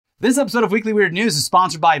This episode of Weekly Weird News is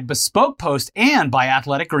sponsored by Bespoke Post and by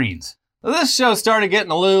Athletic Greens. This show started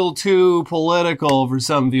getting a little too political for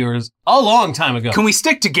some viewers a long time ago. Can we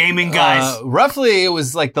stick to gaming, guys? Roughly, it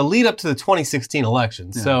was like the lead up to the 2016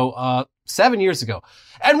 election. Yeah. So 7 years ago.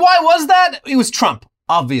 And why was that? It was Trump,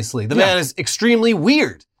 obviously. The man is extremely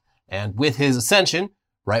weird. And with his ascension,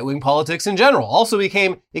 right-wing politics in general also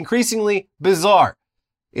became increasingly bizarre.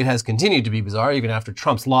 It has continued to be bizarre even after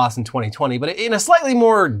Trump's loss in 2020, but in a slightly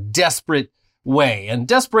more desperate way. And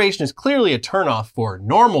desperation is clearly a turnoff for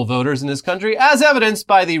normal voters in this country, as evidenced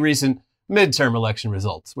by the recent midterm election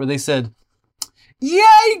results, where they said, yeah,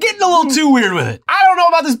 you're getting a little too weird with it. I don't know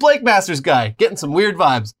about this Blake Masters guy. Getting some weird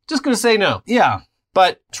vibes. Just gonna say no. Yeah.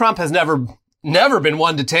 But Trump has never been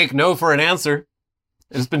one to take no for an answer.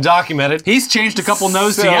 It's been documented. He's changed a couple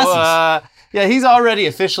no's to yeses. Yeah, he's already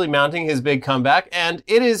officially mounting his big comeback, and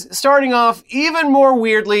it is starting off even more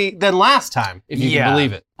weirdly than last time, if you can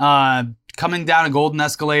believe it. Coming down a golden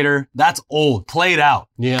escalator, that's old, played out.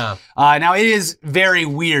 Yeah. Now, it is very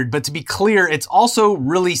weird, but to be clear, it's also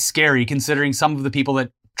really scary considering some of the people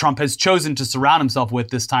that Trump has chosen to surround himself with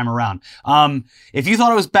this time around. If you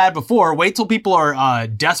thought it was bad before, wait till people are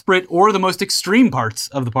desperate or the most extreme parts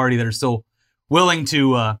of the party that are still willing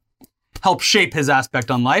to help shape his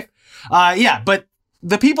aspect on life. But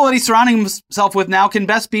the people that he's surrounding himself with now can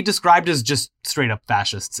best be described as just straight up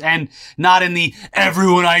fascists, and not in the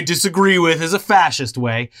everyone I disagree with is a fascist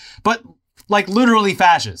way, but like literally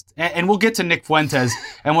fascist. And we'll get to Nick Fuentes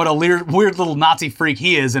and what a weird little Nazi freak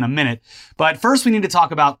he is in a minute. But first we need to talk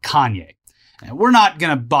about Kanye. We're not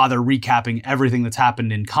going to bother recapping everything that's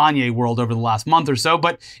happened in Kanye world over the last month or so,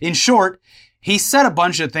 but in short, he said a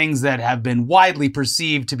bunch of things that have been widely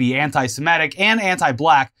perceived to be anti-Semitic and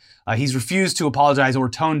anti-black. He's refused to apologize or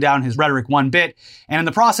tone down his rhetoric one bit. And in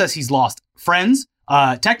the process, he's lost friends,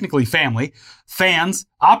 technically family, fans,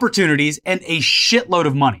 opportunities, and a shitload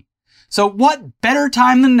of money. So what better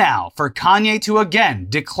time than now for Kanye to again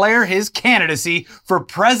declare his candidacy for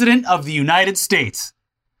president of the United States?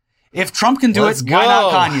 If Trump can do it, why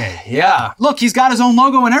not Kanye? Yeah. Look, he's got his own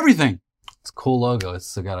logo and everything. It's a cool logo.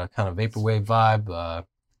 It's got a kind of vaporwave vibe.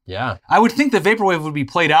 Yeah. I would think the vaporwave would be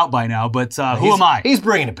played out by now, but who am I? He's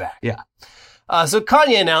bringing it back. Yeah. So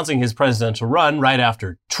Kanye announcing his presidential run right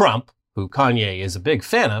after Trump, who Kanye is a big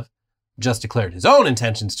fan of, just declared his own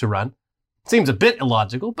intentions to run. Seems a bit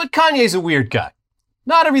illogical, but Kanye's a weird guy.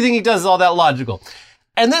 Not everything he does is all that logical.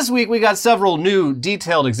 And this week we got several new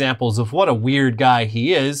detailed examples of what a weird guy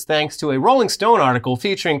he is, thanks to a Rolling Stone article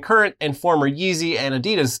featuring current and former Yeezy and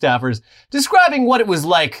Adidas staffers describing what it was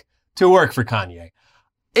like to work for Kanye.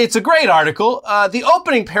 It's a great article. The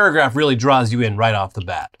opening paragraph really draws you in right off the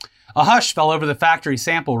bat. A hush fell over the factory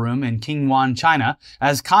sample room in Qingwan, China,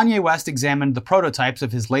 as Kanye West examined the prototypes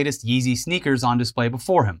of his latest Yeezy sneakers on display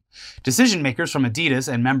before him. Decision makers from Adidas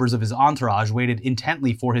and members of his entourage waited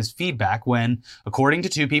intently for his feedback when, according to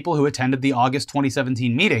two people who attended the August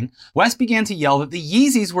 2017 meeting, West began to yell that the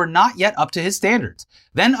Yeezys were not yet up to his standards,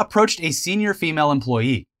 then approached a senior female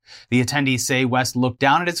employee. The attendees say West looked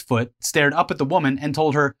down at his foot, stared up at the woman, and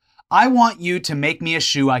told her, "I want you to make me a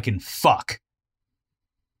shoe I can fuck."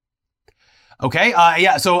 Okay,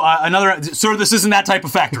 sir, this isn't that type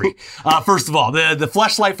of factory. First of all, the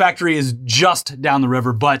Fleshlight factory is just down the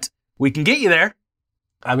river, but we can get you there.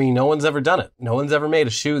 I mean, no one's ever done it. No one's ever made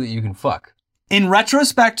a shoe that you can fuck. In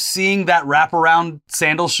retrospect, seeing that wraparound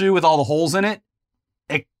sandal shoe with all the holes in it,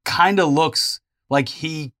 it kind of looks like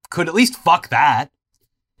he could at least fuck that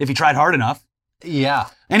if he tried hard enough. Yeah.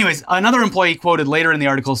 Anyways, another employee quoted later in the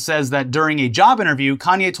article says that during a job interview,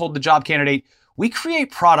 Kanye told the job candidate, "We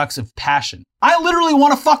create products of passion. I literally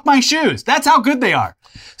want to fuck my shoes. That's how good they are."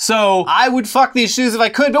 So I would fuck these shoes if I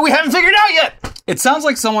could, but we haven't figured it out yet. It sounds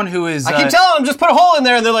like someone who is... I keep telling them, just put a hole in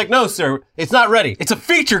there, and they're like, "No, sir, it's not ready." It's a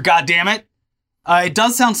feature, goddammit. It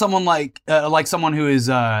does sound someone like someone who is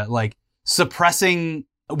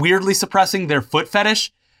weirdly suppressing their foot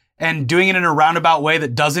fetish and doing it in a roundabout way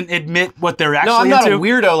that doesn't admit what they're actually into. No, I'm not a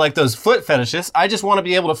weirdo like those foot fetishists. I just want to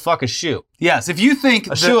be able to fuck a shoe. Yes, if you think...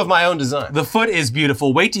 A shoe of my own design. The foot is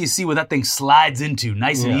beautiful. Wait till you see what that thing slides into.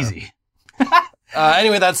 Nice and easy.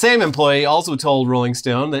 Anyway, that same employee also told Rolling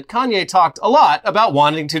Stone that Kanye talked a lot about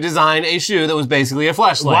wanting to design a shoe that was basically a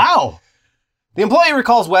fleshlight. Wow. The employee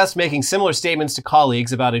recalls West making similar statements to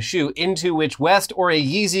colleagues about a shoe into which West or a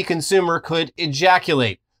Yeezy consumer could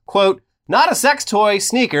ejaculate. Quote, "Not a sex toy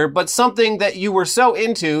sneaker, but something that you were so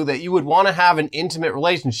into that you would want to have an intimate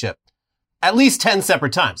relationship. At least 10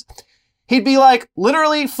 separate times." He'd be like,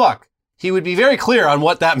 literally, fuck. He would be very clear on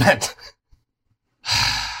what that meant.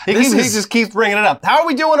 He just keeps bringing it up. How are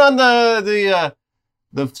we doing on the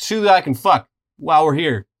shoe that I can fuck while we're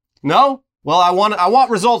here? No? Well, I want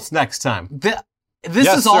results next time. This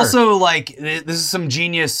Yes, is sir. also like, this is some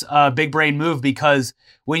genius big brain move, because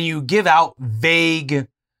when you give out vague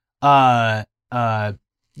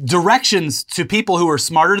directions to people who are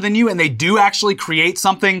smarter than you and they do actually create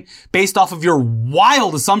something based off of your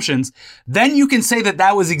wild assumptions, then you can say that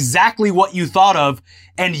that was exactly what you thought of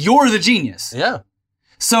and you're the genius. Yeah.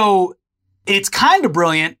 So it's kind of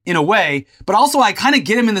brilliant in a way, but also I kind of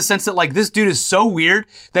get him in the sense that like this dude is so weird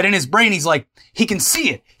that in his brain he's like, he can see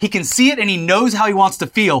it. He can see it and he knows how he wants to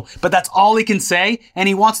feel, but that's all he can say. And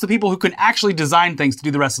he wants the people who can actually design things to do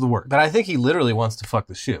the rest of the work. But I think he literally wants to fuck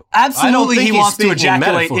the shoe. Absolutely, he wants to speaking in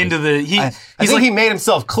ejaculate metaphors. into the... I think he made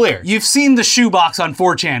himself clear. You've seen the shoe box on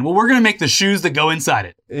 4chan. Well, we're going to make the shoes that go inside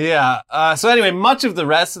it. Yeah. So anyway, much of the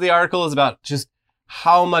rest of the article is about just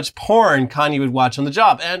how much porn Kanye would watch on the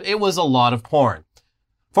job, and it was a lot of porn.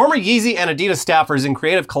 Former Yeezy and Adidas staffers and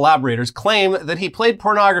creative collaborators claim that he played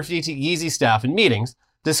pornography to Yeezy staff in meetings,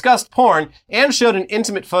 discussed porn, and showed an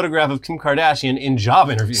intimate photograph of Kim Kardashian in job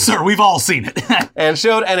interviews. Sir, we've all seen it. And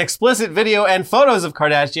showed an explicit video and photos of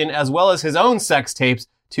Kardashian as well as his own sex tapes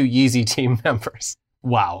to Yeezy team members.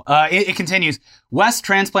 Wow. It continues. West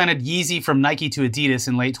transplanted Yeezy from Nike to Adidas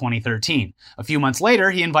in late 2013. A few months later,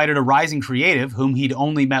 he invited a rising creative, whom he'd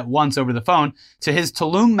only met once over the phone, to his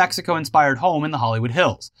Tulum, Mexico-inspired home in the Hollywood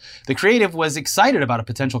Hills. The creative was excited about a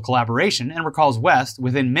potential collaboration and recalls West,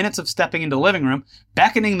 within minutes of stepping into the living room,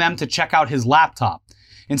 beckoning them to check out his laptop.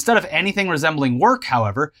 Instead of anything resembling work,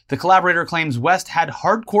 however, the collaborator claims West had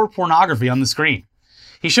hardcore pornography on the screen.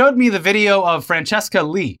 He showed me the video of Francesca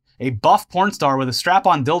Lee, a buff porn star with a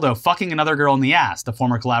strap-on dildo fucking another girl in the ass, the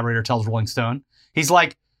former collaborator tells Rolling Stone. He's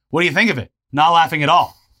like, what do you think of it? Not laughing at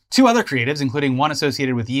all. Two other creatives, including one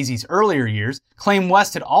associated with Yeezy's earlier years, claim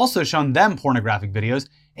West had also shown them pornographic videos,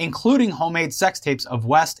 including homemade sex tapes of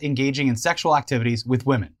West engaging in sexual activities with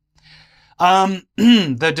women.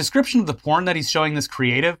 The description of the porn that he's showing this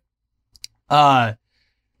creative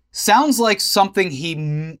sounds like something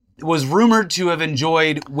he was rumored to have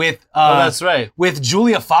enjoyed with that's right. with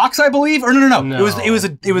Julia Fox, I believe. Or no.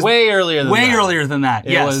 It was way earlier than that. earlier than that.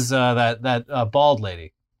 It yes. was that bald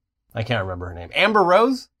lady. I can't remember her name. Amber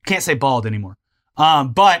Rose? Can't say bald anymore.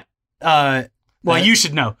 Well, you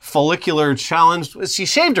should know. Follicular challenge. She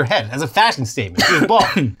shaved her head as a fashion statement. She was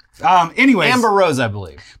bald. Anyways, Amber Rose, I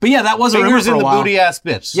believe. But yeah, that was a rumor Fingers for in a the while. booty ass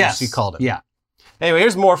bitch. Yes, she called it. Yeah. Anyway,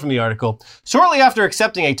 here's more from the article. Shortly after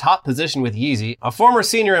accepting a top position with Yeezy, a former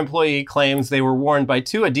senior employee claims they were warned by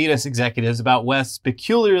two Adidas executives about West's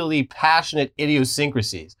peculiarly passionate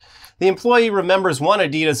idiosyncrasies. The employee remembers one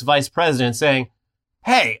Adidas vice president saying,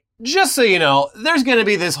 "Hey, just so you know, there's going to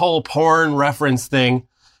be this whole porn reference thing,"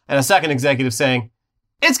 and a second executive saying,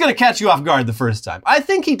 "It's going to catch you off guard the first time." I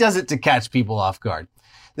think he does it to catch people off guard.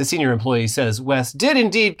 The senior employee says West did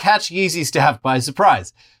indeed catch Yeezy staff by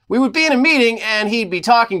surprise. We would be in a meeting and he'd be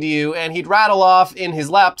talking to you and he'd rattle off in his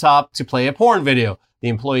laptop to play a porn video, the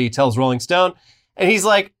employee tells Rolling Stone. And he's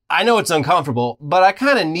like, "I know it's uncomfortable, but I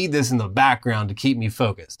kind of need this in the background to keep me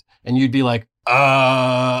focused." And you'd be like,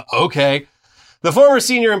 okay. The former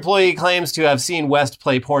senior employee claims to have seen West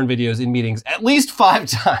play porn videos in meetings at least 5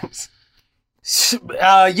 times.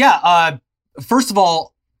 First of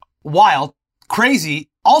all, wild, crazy,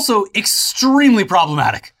 also extremely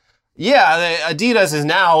problematic. Yeah, Adidas is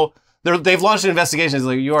now, they've launched an investigation. It's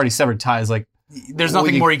like, you already severed ties. Like, there's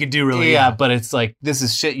nothing more you could do, really. Yeah, but it's like, this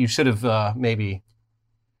is shit you should have maybe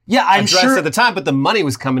I'm addressed sure at the time, but the money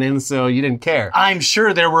was coming in, so you didn't care. I'm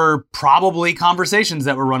sure there were probably conversations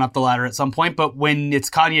that were run up the ladder at some point, but when it's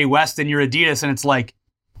Kanye West and you're Adidas and it's like...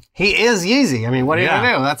 He is Yeezy. I mean, what are you going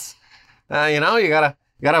to do? That's, you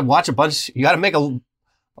gotta watch a bunch, you gotta make a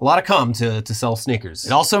lot of cum to sell sneakers.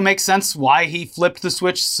 It also makes sense why he flipped the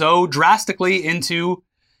switch so drastically into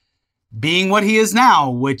being what he is now,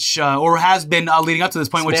 which, or has been leading up to this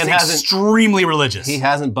point, which is extremely religious. He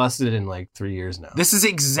hasn't busted in like 3 years now. This is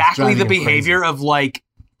exactly the behavior of like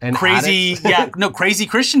crazy, crazy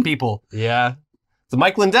Christian people. Yeah. The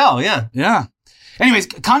Mike Lindell, yeah. Yeah. Anyways,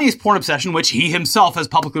 Kanye's porn obsession, which he himself has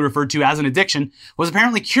publicly referred to as an addiction, was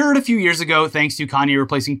apparently cured a few years ago thanks to Kanye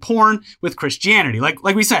replacing porn with Christianity. Like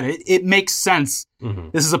we said, it makes sense. Mm-hmm.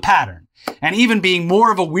 This is a pattern. And even being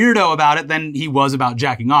more of a weirdo about it than he was about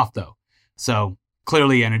jacking off, though. So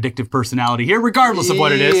clearly an addictive personality here, regardless of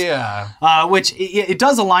what it is. Yeah. Which it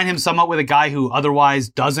does align him somewhat with a guy who otherwise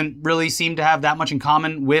doesn't really seem to have that much in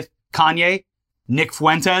common with Kanye, Nick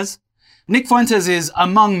Fuentes. Nick Fuentes is,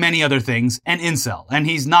 among many other things, an incel, and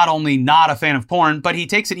he's not only not a fan of porn, but he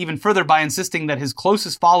takes it even further by insisting that his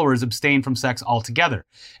closest followers abstain from sex altogether,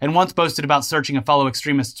 and once boasted about searching a fellow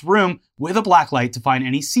extremist's room with a blacklight to find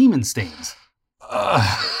any semen stains.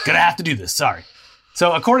 Gonna have to do this, sorry.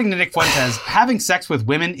 So according to Nick Fuentes, having sex with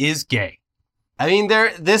women is gay. I mean,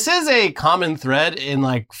 this is a common thread in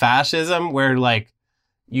like fascism where like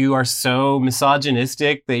you are so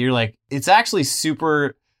misogynistic that you're like, it's actually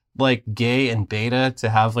super like gay and beta to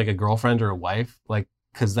have like a girlfriend or a wife, like,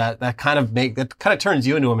 cause that kind of turns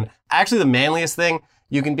you into a woman. Actually, the manliest thing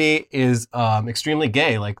you can be is extremely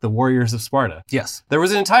gay, like the Warriors of Sparta. Yes. There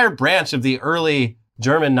was an entire branch of the early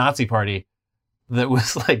German Nazi party that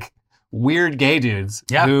was like weird gay dudes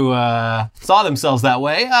who saw themselves that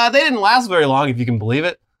way. They didn't last very long, if you can believe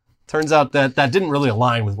it. Turns out that didn't really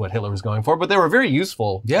align with what Hitler was going for, but they were very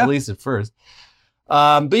useful, at least at first.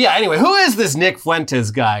 But yeah, anyway, who is this Nick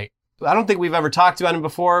Fuentes guy? I don't think we've ever talked about him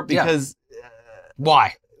before because...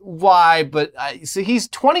 Why? But so he's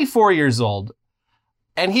 24 years old,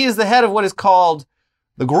 and he is the head of what is called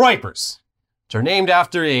the Groypers, which are named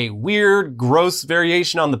after a weird, gross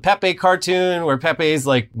variation on the Pepe cartoon where Pepe is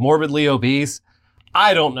like morbidly obese.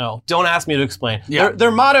 I don't know. Don't ask me to explain. Yeah.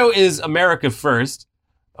 Their motto is America First,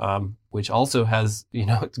 which also has,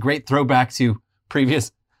 it's a great throwback to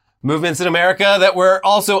previous movements in America that were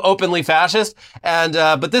also openly fascist. And,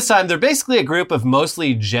 but this time they're basically a group of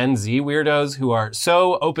mostly Gen Z weirdos who are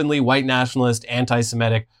so openly white nationalist,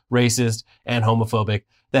 anti-Semitic, racist, and homophobic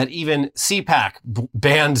that even CPAC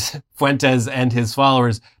banned Fuentes and his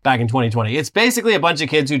followers back in 2020. It's basically a bunch of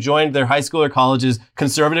kids who joined their high school or college's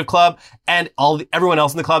conservative club, and everyone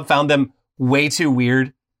else in the club found them way too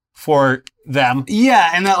weird for them.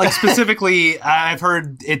 Yeah, and that like specifically, I've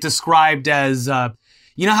heard it described as,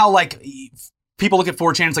 you know how like people look at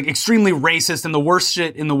 4chan, it's like extremely racist and the worst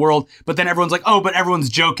shit in the world, but then everyone's like, oh, but everyone's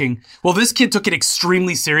joking. Well, this kid took it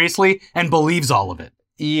extremely seriously and believes all of it.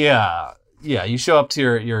 Yeah. Yeah, you show up to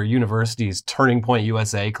your university's Turning Point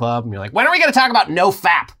USA club, and you're like, when are we going to talk about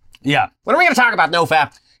NoFap? Yeah. When are we going to talk about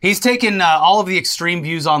NoFap? He's taken all of the extreme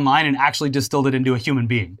views online and actually distilled it into a human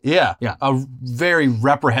being. Yeah. Yeah. A very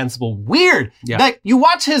reprehensible, weird. Yeah. Like, you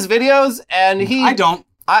watch his videos, and I don't.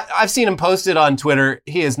 I've seen him posted on Twitter.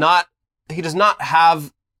 He does not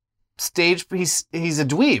have stage, he's a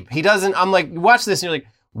dweeb. He doesn't, I'm like, you watch this, and you're like,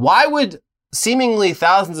 why would seemingly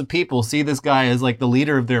thousands of people see this guy as like the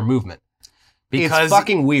leader of their movement? Because it's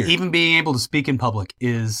fucking weird. Even being able to speak in public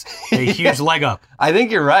is a huge leg up. I think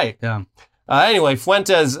you're right. Yeah. Anyway,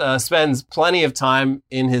 Fuentes spends plenty of time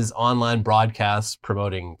in his online broadcasts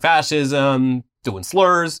promoting fascism, doing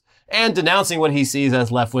slurs, and denouncing what he sees as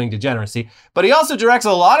left-wing degeneracy. But he also directs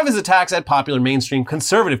a lot of his attacks at popular mainstream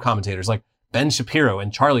conservative commentators like Ben Shapiro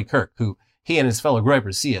and Charlie Kirk, who he and his fellow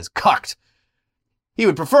Groypers see as cucked. He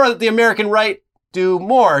would prefer that the American right do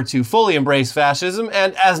more to fully embrace fascism.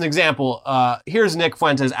 And as an example, here's Nick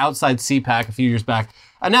Fuentes outside CPAC a few years back,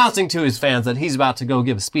 announcing to his fans that he's about to go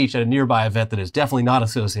give a speech at a nearby event that is definitely not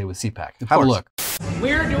associated with CPAC. Have a look.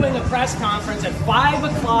 We're doing a press conference at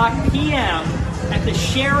 5 p.m. at the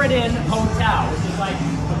Sheridan Hotel, which is like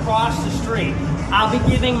across the street. I'll be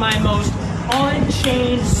giving my most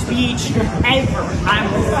unchained speech ever.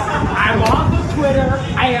 I'm off of Twitter.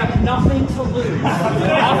 I have nothing to lose.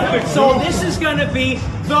 So this is going to be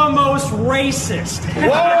the most racist. Sexist.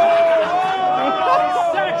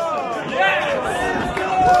 Yes.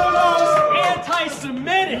 The most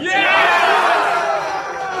anti-Semitic. Yes.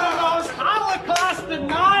 The most Holocaust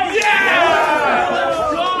denying. Yes.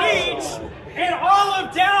 Speech in all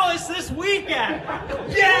of Dallas this weekend.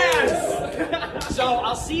 Yes. So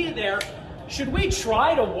I'll see you there. Should we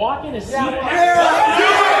try to walk in a seat? Yeah.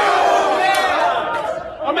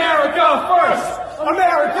 America first!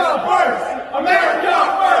 America first! America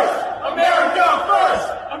first! America first!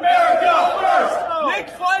 America first! Nick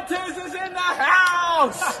Fuentes is in the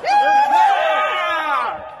house!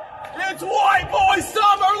 Yeah! It's White Boy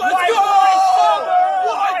Summer! Let's go!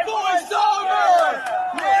 White Boy Summer!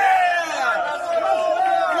 Yeah!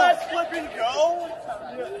 Let's flip and go!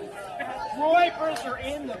 Groypers are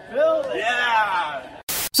in the building. Yeah.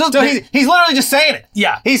 So he's literally just saying it.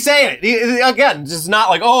 Yeah. He's saying it. Again, just not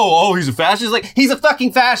like, oh, he's a fascist. Like, he's a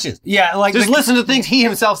fucking fascist. Yeah, like just listen to things he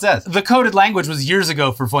himself says. The coded language was years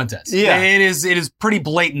ago for Fuentes. Yeah. It is pretty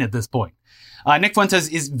blatant at this point. Nick Fuentes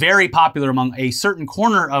is very popular among a certain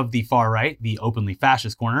corner of the far right, the openly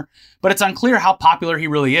fascist corner, but it's unclear how popular he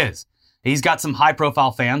really is. He's got some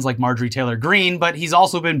high-profile fans like Marjorie Taylor Greene, but he's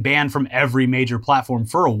also been banned from every major platform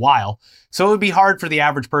for a while, so it would be hard for the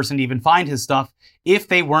average person to even find his stuff if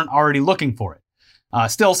they weren't already looking for it.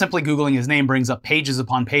 Still, simply Googling his name brings up pages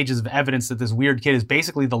upon pages of evidence that this weird kid is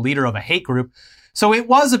basically the leader of a hate group, so it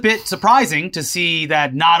was a bit surprising to see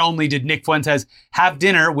that not only did Nick Fuentes have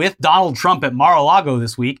dinner with Donald Trump at Mar-A-Lago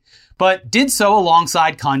this week, but did so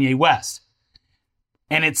alongside Kanye West.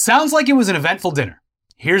 and it sounds like it was an eventful dinner.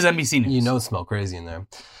 Here's NBC News. You know it smelled crazy in there.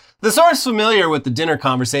 The source familiar with the dinner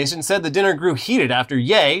conversation said the dinner grew heated after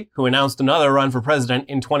Ye, who announced another run for president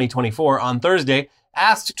in 2024 on Thursday,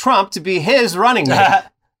 asked Trump to be his running mate.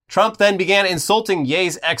 Trump then began insulting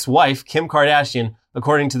Ye's ex-wife, Kim Kardashian,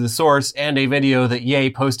 according to the source, and a video that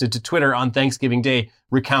Ye posted to Twitter on Thanksgiving Day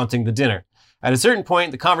recounting the dinner. At a certain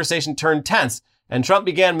point, the conversation turned tense, and Trump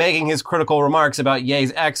began making his critical remarks about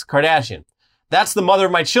Ye's ex, Kardashian. That's the mother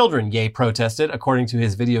of my children, Ye protested, according to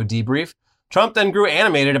his video debrief. Trump then grew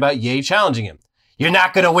animated about Ye challenging him. You're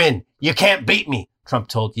not gonna win. You can't beat me, Trump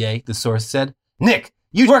told Ye, the source said. Nick,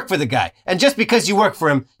 you work for the guy, and just because you work for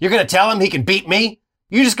him, you're gonna tell him he can beat me?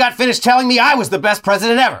 You just got finished telling me I was the best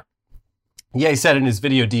president ever. Ye said in his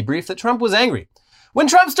video debrief that Trump was angry. When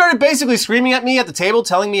Trump started basically screaming at me at the table,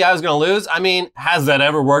 telling me I was going to lose, I mean, has that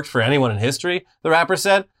ever worked for anyone in history? The rapper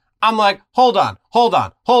said. I'm like, hold on,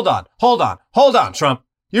 Trump.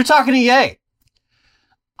 You're talking to Ye.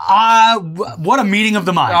 What a meeting of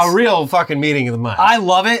the minds. A real fucking meeting of the minds. I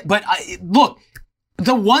love it, but look,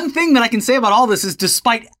 the one thing that I can say about all this is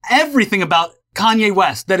despite everything about Kanye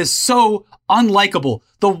West that is so unlikable,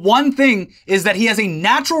 the one thing is that he has a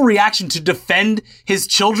natural reaction to defend his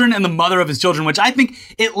children and the mother of his children, which I think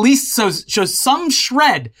at least shows some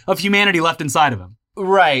shred of humanity left inside of him.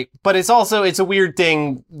 Right, but it's a weird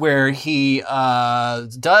thing where he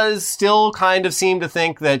does still kind of seem to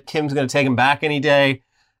think that Kim's going to take him back any day,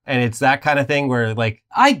 and it's that kind of thing where, like...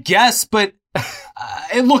 I guess, but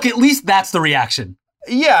look, at least that's the reaction.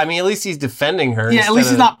 Yeah, I mean, at least he's defending her. Yeah, at least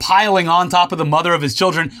he's not piling on top of the mother of his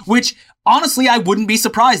children, which, honestly, I wouldn't be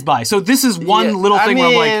surprised by. So this is one little thing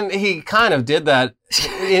where I'm like... he kind of did that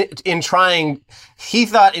in trying... He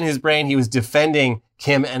thought in his brain he was defending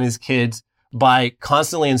Kim and his kids by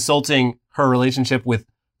constantly insulting her relationship with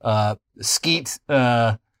Skeet...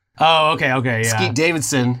 yeah. Skeet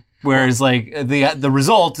Davidson, whereas, like, the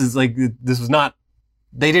result is, like, this was not...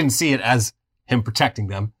 They didn't see it as him protecting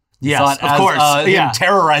them. Yes, of course. Him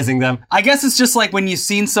terrorizing them. I guess it's just like when you've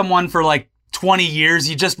seen someone for like 20 years,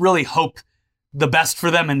 you just really hope the best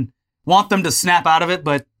for them and want them to snap out of it,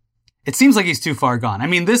 but it seems like he's too far gone. I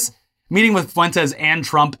mean, this meeting with Fuentes and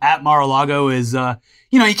Trump at Mar-A-Lago is,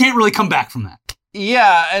 you can't really come back from that.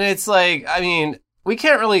 Yeah, and it's like, I mean, we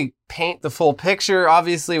can't really paint the full picture.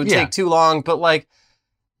 Obviously, it would take too long, but like,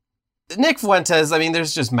 Nick Fuentes, I mean,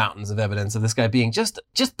 there's just mountains of evidence of this guy being just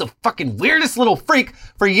the fucking weirdest little freak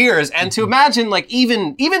for years. And to imagine, like,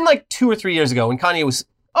 even like 2 or 3 years ago when Kanye was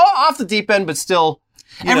off the deep end, but still,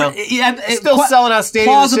 still selling out stadiums.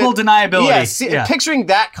 Plausible deniability. Yeah, picturing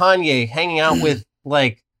that Kanye hanging out with,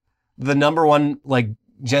 like, the number one, like,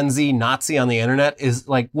 Gen Z Nazi on the internet is,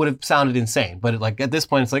 like, would have sounded insane. But, like, at this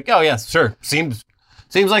point, it's like, oh, yeah, sure,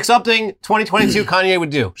 Seems like something 2022 Kanye would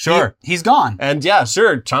do. Sure. He's gone. And yeah,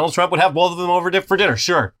 sure. Donald Trump would have both of them over for dinner.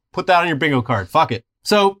 Sure. Put that on your bingo card. Fuck it.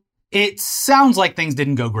 So it sounds like things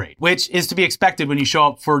didn't go great, which is to be expected when you show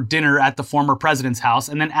up for dinner at the former president's house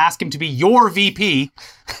and then ask him to be your VP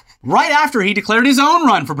right after he declared his own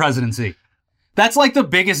run for presidency. That's like the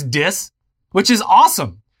biggest diss, which is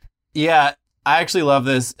awesome. Yeah, I actually love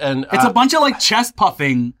this. And it's a bunch of like chest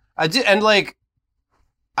puffing.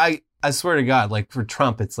 I swear to God, like for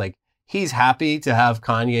Trump, it's like he's happy to have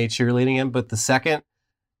Kanye cheerleading him, but the second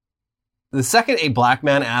a black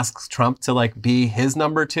man asks Trump to like be his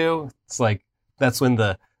number 2, it's like that's when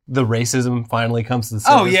the racism finally comes to the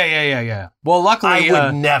surface. Oh yeah. Well, luckily, I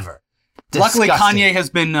would never. Luckily, Disgusting. Kanye has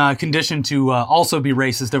been conditioned to also be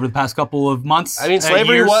racist over the past couple of months. I mean,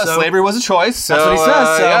 slavery was a choice. So, that's what he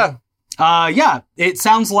says. So, it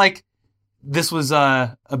sounds like this was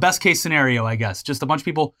a best case scenario, I guess. Just a bunch of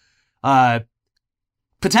people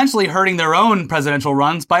potentially hurting their own presidential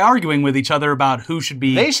runs by arguing with each other about who should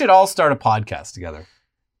be... They should all start a podcast together.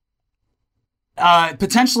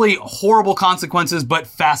 Potentially horrible consequences, but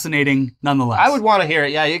fascinating nonetheless. I would want to hear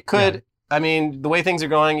it. Yeah, it could. Yeah. I mean, the way things are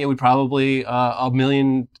going, it would probably, 1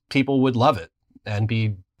 million people would love it and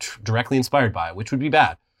be directly inspired by it, which would be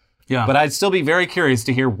bad. Yeah. But I'd still be very curious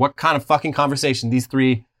to hear what kind of fucking conversation these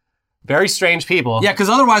 3 very strange people. Yeah, because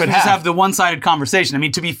otherwise we just have the one-sided conversation. I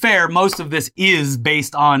mean, to be fair, most of this is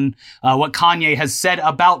based on what Kanye has said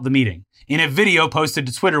about the meeting in a video posted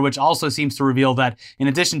to Twitter, which also seems to reveal that in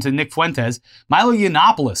addition to Nick Fuentes, Milo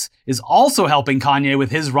Yiannopoulos is also helping Kanye with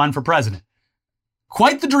his run for president.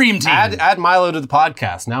 Quite the dream team. Add Milo to the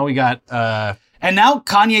podcast. Now we got... And now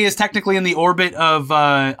Kanye is technically in the orbit of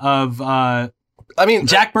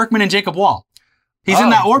Jack Berkman and Jacob Wall. He's in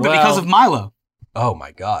that orbit because of Milo. Oh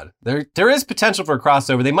my God. There is potential for a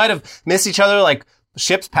crossover. They might have missed each other like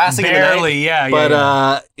ships passing Barely, in the night. yeah.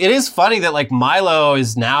 But it is funny that like Milo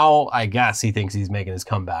is now, I guess he thinks he's making his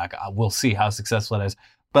comeback. We'll see how successful it is.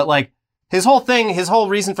 But like his whole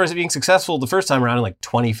reason for being successful the first time around in like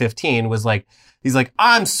 2015 was like, he's like,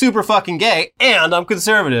 I'm super fucking gay and I'm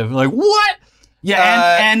conservative. Like, what?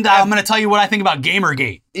 Yeah, and I'm going to tell you what I think about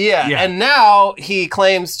Gamergate. Yeah, and now he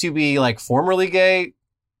claims to be like formerly gay,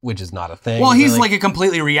 which is not a thing. Well, he's like a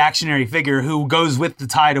completely reactionary figure who goes with the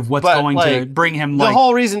tide of what's going to bring him. The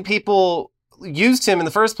whole reason people used him in the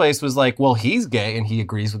first place was like, well, he's gay and he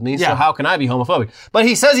agrees with me, so how can I be homophobic? But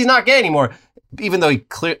he says he's not gay anymore, even though he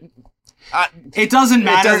it doesn't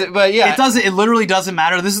matter. It literally doesn't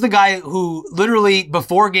matter. This is the guy who literally,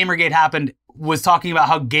 before Gamergate happened, was talking about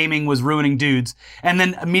how gaming was ruining dudes, and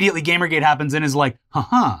then immediately Gamergate happens and is like,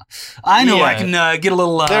 I know I can get a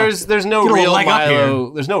little. There's no real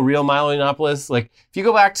Milo. There's no real Milo Yiannopoulos. Like if you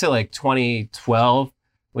go back to like 2012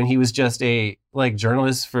 when he was just a like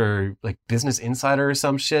journalist for like Business Insider or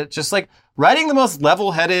some shit, just like writing the most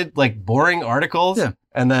level-headed like boring articles,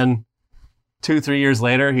 and then 2-3 years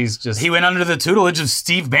later he went under the tutelage of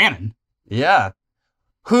Steve Bannon. Yeah,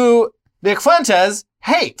 who Nick Fuentes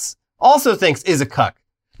hates. Also thinks is a cuck.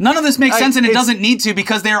 None of this makes sense, and it doesn't need to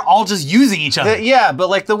because they're all just using each other. But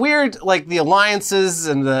like the weird, like the alliances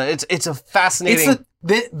and it's a fascinating.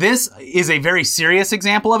 This is a very serious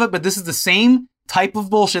example of it, but this is the same type of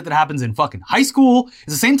bullshit that happens in fucking high school.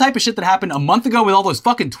 It's the same type of shit that happened a month ago with all those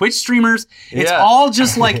fucking Twitch streamers. It's all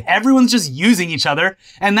just like everyone's just using each other,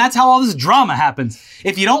 and that's how all this drama happens.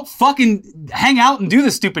 If you don't fucking hang out and do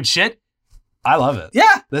this stupid shit, I love it.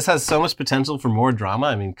 Yeah. This has so much potential for more drama.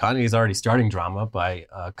 I mean, Kanye's already starting drama by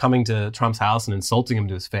coming to Trump's house and insulting him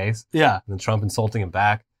to his face. Yeah. And then Trump insulting him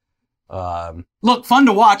back. Look, fun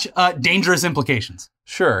to watch, dangerous implications.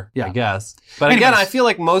 Sure, I guess. But again, I feel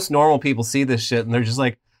like most normal people see this shit and they're just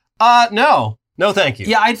like, no, thank you.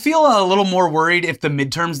 Yeah, I'd feel a little more worried if the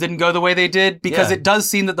midterms didn't go the way they did, because it does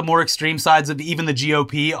seem that the more extreme sides of even the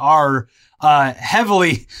GOP are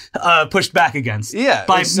heavily pushed back against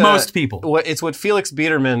by most people. It's what Felix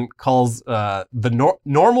Biederman calls the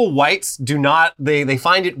normal whites do not, they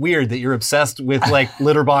find it weird that you're obsessed with like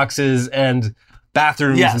litter boxes and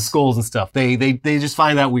bathrooms and schools and stuff. They just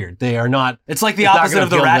find that weird. They are not. It's like the opposite of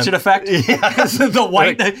the ratchet effect. Yeah. The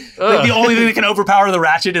white, like the only thing that can overpower the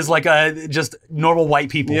ratchet is like just normal white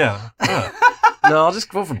people. Yeah. No, I'll just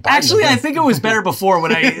go for Biden. Actually, I think it was better before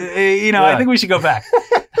when I think we should go back.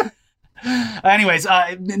 Anyways,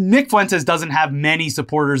 Nick Fuentes doesn't have many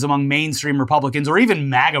supporters among mainstream Republicans or even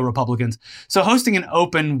MAGA Republicans, so hosting an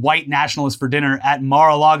open white nationalist for dinner at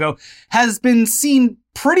Mar-A-Lago has been seen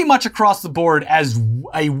pretty much across the board as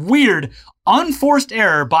a weird, unforced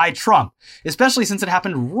error by Trump, especially since it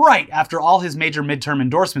happened right after all his major midterm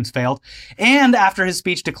endorsements failed, and after his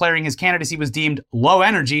speech declaring his candidacy was deemed low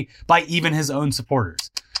energy by even his own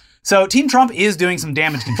supporters. So Team Trump is doing some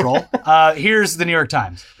damage control. Here's the New York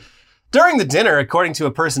Times. During the dinner, according to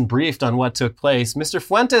a person briefed on what took place, Mr.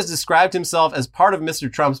 Fuentes described himself as part of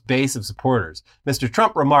Mr. Trump's base of supporters. Mr.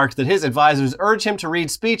 Trump remarked that his advisors urge him to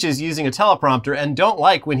read speeches using a teleprompter and don't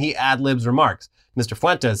like when he ad-libs remarks. Mr.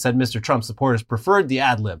 Fuentes said Mr. Trump's supporters preferred the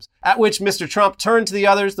ad-libs, at which Mr. Trump turned to the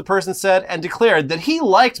others, the person said, and declared that he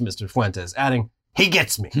liked Mr. Fuentes, adding, "He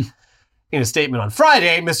gets me." In a statement on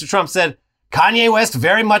Friday, Mr. Trump said, "Kanye West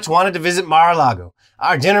very much wanted to visit Mar-A-Lago.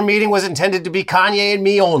 Our dinner meeting was intended to be Kanye and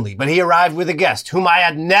me only, but he arrived with a guest whom I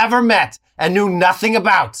had never met and knew nothing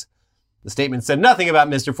about." The statement said nothing about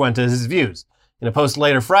Mr. Fuentes' views. In a post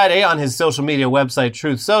later Friday on his social media website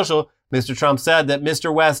Truth Social, Mr. Trump said that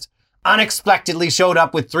Mr. West unexpectedly showed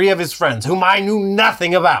up with 3 of his friends whom I knew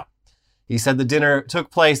nothing about. He said the dinner took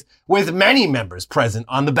place with many members present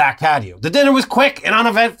on the back patio. The dinner was quick and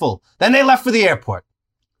uneventful. Then they left for the airport.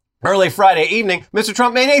 Early Friday evening, Mr.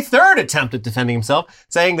 Trump made a third attempt at defending himself,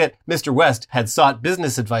 saying that Mr. West had sought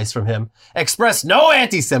business advice from him, expressed no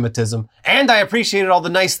anti-Semitism, and I appreciated all the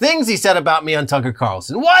nice things he said about me on Tucker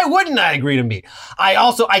Carlson. Why wouldn't I agree to meet?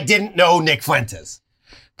 I didn't know Nick Fuentes.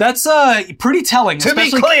 That's pretty telling. To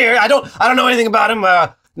be clear, I don't know anything about him.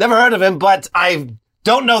 Never heard of him, but I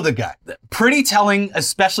don't know the guy. Pretty telling,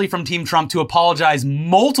 especially from Team Trump, to apologize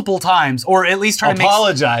multiple times, or at least try to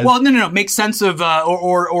apologize. Make sense of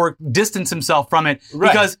or distance himself from it,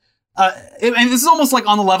 right. Because and this is almost like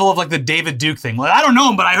on the level of like the David Duke thing. Like, I don't know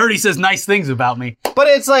him, but I heard he says nice things about me. But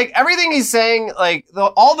it's like everything he's saying, like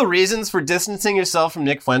all the reasons for distancing yourself from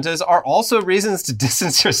Nick Fuentes are also reasons to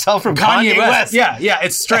distance yourself from Kanye West. Yeah,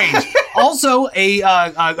 it's strange. Also,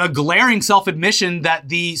 a glaring self-admission that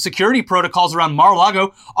the security protocols around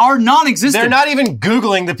Mar-A-Lago are non-existent. They're not even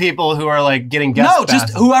Googling the people who are like getting guest passes.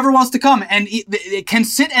 Just whoever wants to come. And it can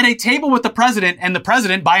sit at a table with the president, and the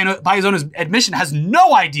president, by his own admission, has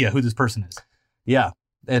no idea who this person is. Yeah,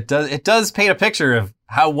 it does paint a picture of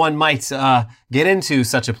how one might get into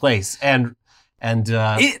such a place and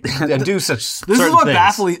do such This is what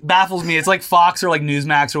things. baffles me. It's like Fox or like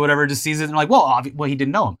Newsmax or whatever just sees it and like, well, he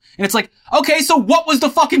didn't know him. And it's like, okay, so what was the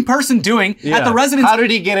fucking person doing at the residence? How did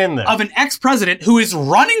he get in there? Of an ex-president who is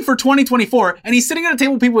running for 2024 and he's sitting at a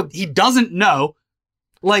table with people he doesn't know?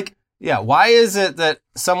 Like, yeah, why is it that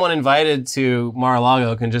someone invited to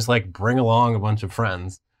Mar-A-Lago can just like bring along a bunch of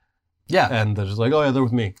friends? Yeah. And they're just like, oh yeah, they're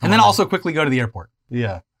with me. And then also quickly go to the airport.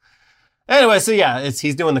 Yeah. Anyway, so yeah,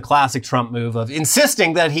 he's doing the classic Trump move of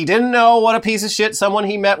insisting that he didn't know what a piece of shit someone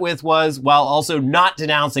he met with was, while also not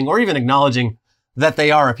denouncing or even acknowledging that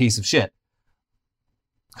they are a piece of shit.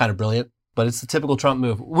 Kind of brilliant, but it's the typical Trump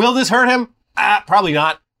move. Will this hurt him? Probably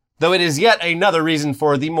not. Though it is yet another reason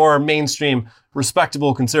for the more mainstream,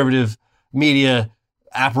 respectable conservative media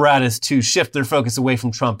apparatus to shift their focus away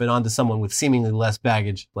from Trump and onto someone with seemingly less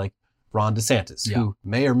baggage like Ron DeSantis, who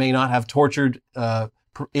may or may not have tortured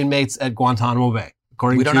inmates at Guantanamo Bay,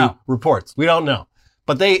 according to reports. We don't know.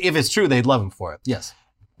 But if it's true, they'd love him for it. Yes.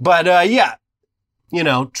 But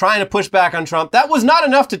trying to push back on Trump, that was not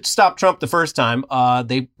enough to stop Trump the first time.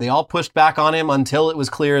 They all pushed back on him until it was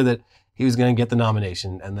clear that he was going to get the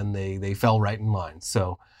nomination, and then they fell right in line.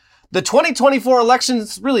 So the 2024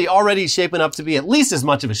 election's really already shaping up to be at least as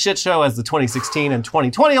much of a shit show as the 2016 and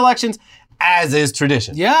 2020 elections, as is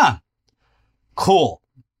tradition. Yeah. Cool.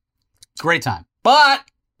 Great time. But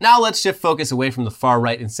now let's shift focus away from the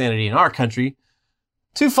far-right insanity in our country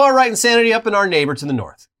to far-right insanity up in our neighbor to the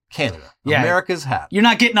north, Canada. Yeah. America's hat. You're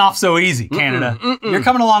not getting off so easy, Canada. You're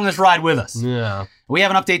coming along this ride with us. Yeah. We have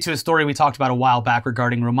an update to a story we talked about a while back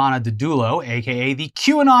regarding Romana Didulo, a.k.a. the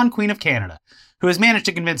QAnon Queen of Canada, who has managed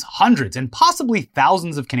to convince hundreds and possibly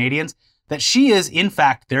thousands of Canadians that she is, in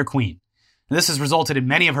fact, their queen. And this has resulted in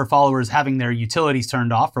many of her followers having their utilities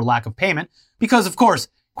turned off for lack of payment because, of course,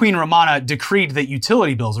 Queen Romana decreed that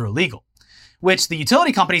utility bills are illegal, which the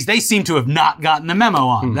utility companies, they seem to have not gotten the memo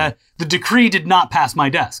on. The decree did not pass my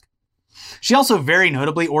desk. She also very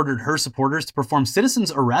notably ordered her supporters to perform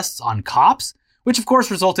citizens' arrests on cops, which of course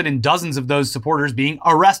resulted in dozens of those supporters being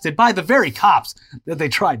arrested by the very cops that they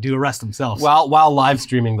tried to arrest themselves. While live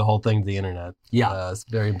streaming the whole thing to the internet. Yeah. It's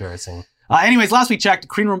very embarrassing. Anyways, last we checked,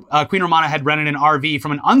 Queen Romana had rented an RV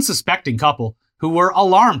from an unsuspecting couple who were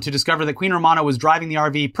alarmed to discover that Queen Romana was driving the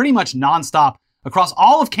RV pretty much nonstop across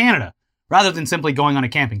all of Canada, rather than simply going on a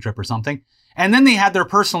camping trip or something. And then they had their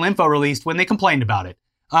personal info released when they complained about it.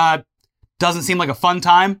 Doesn't seem like a fun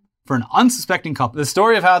time for an unsuspecting couple. The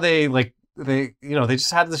story of how they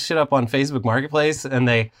just had this shit up on Facebook Marketplace, and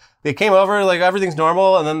they came over, like everything's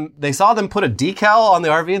normal, and then they saw them put a decal on the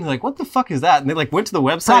RV, and they're like, what the fuck is that? And they like went to the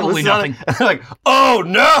website. Probably nothing. And they're like, oh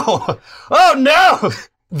no! Oh no!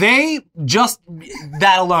 They just,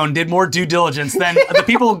 that alone, did more due diligence than the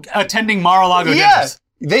people attending Mar-A-Lago dinners.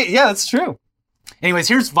 Yeah, that's true. Anyways,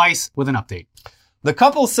 here's Vice with an update. The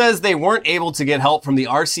couple says they weren't able to get help from the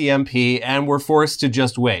RCMP and were forced to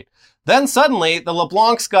just wait. Then suddenly, the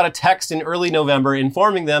LeBlancs got a text in early November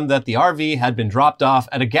informing them that the RV had been dropped off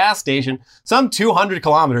at a gas station some 200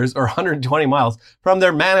 kilometers or 120 miles from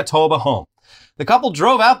their Manitoba home. The couple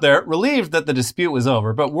drove out there, relieved that the dispute was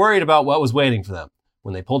over, but worried about what was waiting for them.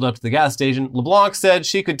 When they pulled up to the gas station, LeBlanc said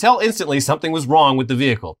she could tell instantly something was wrong with the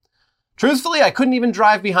vehicle. Truthfully, I couldn't even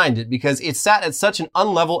drive behind it because it sat at such an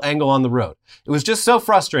unlevel angle on the road. It was just so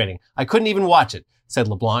frustrating. I couldn't even watch it, said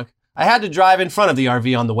LeBlanc. I had to drive in front of the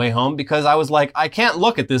RV on the way home because I was like, I can't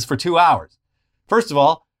look at this for 2 hours. First of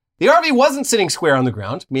all, the RV wasn't sitting square on the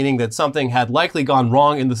ground, meaning that something had likely gone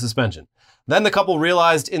wrong in the suspension. Then the couple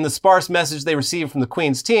realized in the sparse message they received from the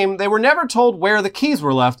Queen's team, they were never told where the keys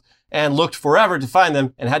were left and looked forever to find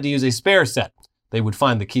them and had to use a spare set. They would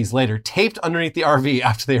find the keys later, taped underneath the RV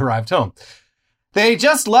after they arrived home. They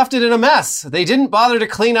just left it in a mess. They didn't bother to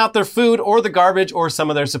clean out their food or the garbage or some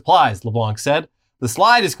of their supplies, LeBlanc said. The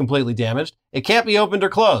slide is completely damaged. It can't be opened or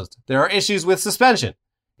closed. There are issues with suspension.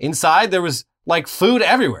 Inside, there was like food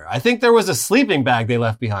everywhere. I think there was a sleeping bag they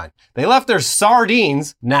left behind. They left their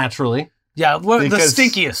sardines, naturally. Yeah, the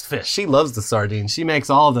stinkiest fish. She loves the sardines. She makes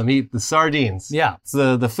all of them eat the sardines. Yeah. It's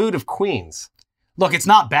the food of queens. Look, it's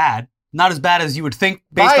not bad. Not as bad as you would think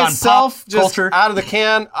based By on itself, pop just culture. Out of the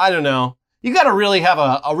can, I don't know. You got to really have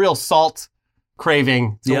a real salt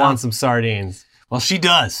craving to want some sardines. Well, she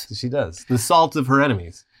does. She does. The salt of her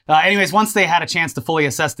enemies. Anyways, once they had a chance to fully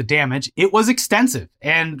assess the damage, it was extensive,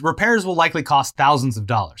 and repairs will likely cost thousands of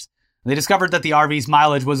dollars. They discovered that the RV's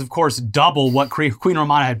mileage was, of course, double what Queen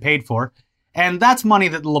Romana had paid for, and that's money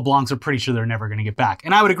that the LeBlancs are pretty sure they're never going to get back.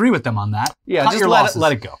 And I would agree with them on that. Yeah, Cut just your losses.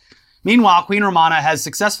 let it go. Meanwhile, Queen Romana has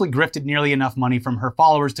successfully grifted nearly enough money from her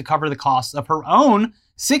followers to cover the costs of her own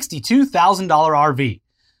 $62,000 RV.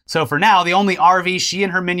 So for now, the only RV she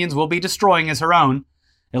and her minions will be destroying is her own,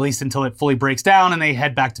 at least until it fully breaks down and they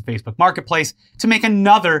head back to Facebook Marketplace to make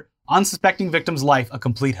another unsuspecting victim's life a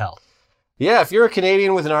complete hell. Yeah, if you're a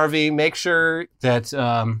Canadian with an RV, make sure that,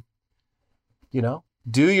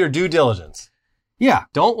 do your due diligence. Yeah.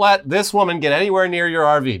 Don't let this woman get anywhere near your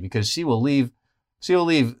RV because she will leave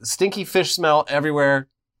stinky fish smell everywhere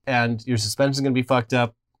and your suspension's going to be fucked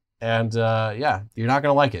up. And you're not going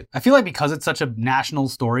to like it. I feel like because it's such a national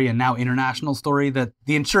story and now international story that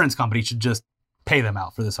the insurance company should just pay them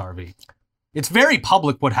out for this RV. It's very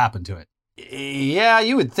public what happened to it. Yeah,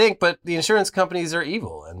 you would think, but the insurance companies are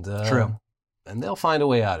evil. And True. And they'll find a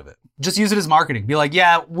way out of it. Just use it as marketing. Be like,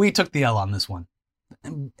 yeah, we took the L on this one.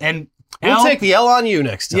 And we'll take the L on you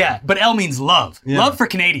next time. Yeah, but L means love. Yeah. Love for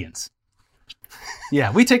Canadians.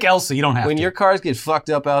 Yeah, we take L so you don't have when to. Your cars get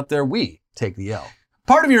fucked up out there, we take the L.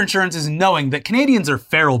 Part of your insurance is knowing that Canadians are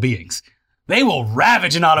feral beings. They will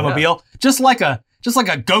ravage an automobile just like a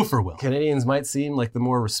gopher will. Canadians might seem like the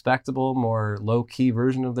more respectable, more low-key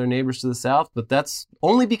version of their neighbors to the south, but that's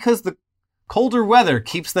only because the colder weather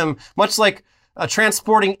keeps them, much like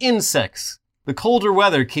transporting insects. The colder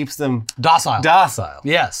weather keeps them docile.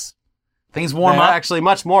 Yes. Things warm up. Actually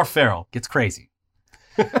much more feral. Gets crazy.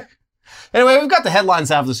 Anyway, we've got the headlines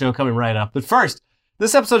half of the show coming right up. But first,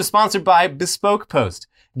 this episode is sponsored by Bespoke Post.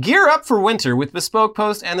 Gear up for winter with Bespoke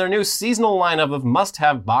Post and their new seasonal lineup of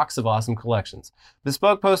must-have Box of Awesome collections.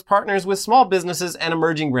 Bespoke Post partners with small businesses and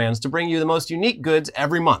emerging brands to bring you the most unique goods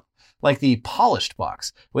every month, like the Polished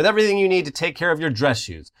Box, with everything you need to take care of your dress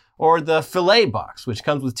shoes, or the Filet Box, which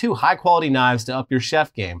comes with 2 high-quality knives to up your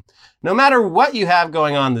chef game. No matter what you have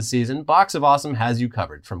going on this season, Box of Awesome has you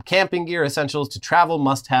covered. From camping gear essentials to travel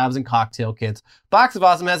must-haves and cocktail kits, Box of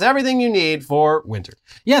Awesome has everything you need for winter.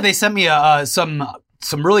 Yeah, they sent me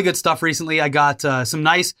some really good stuff recently. I got some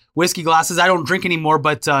nice whiskey glasses. I don't drink anymore,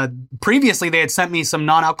 but previously they had sent me some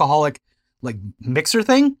non-alcoholic mixer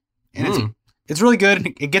thing, and it's really good.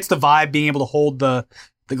 It gets the vibe, being able to hold the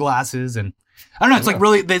glasses, and I don't know. It's like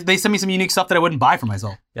really they sent me some unique stuff that I wouldn't buy for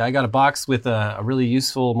myself. Yeah, I got a box with a really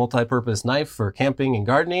useful multi-purpose knife for camping and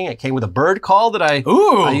gardening. It came with a bird call that I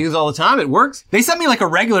use all the time. It works. They sent me like a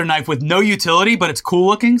regular knife with no utility, but it's cool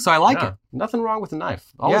looking, so I like it. Nothing wrong with a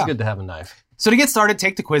knife. Always good to have a knife. So to get started,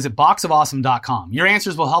 take the quiz at boxofawesome.com. Your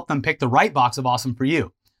answers will help them pick the right Box of Awesome for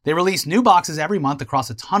you. They release new boxes every month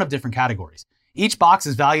across a ton of different categories. Each box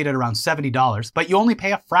is valued at around $70, but you only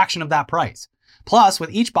pay a fraction of that price. Plus, with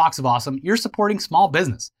each Box of Awesome, you're supporting small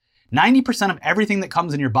business. 90% of everything that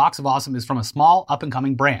comes in your Box of Awesome is from a small,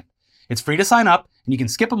 up-and-coming brand. It's free to sign up, and you can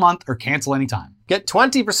skip a month or cancel anytime. Get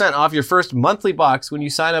 20% off your first monthly box when you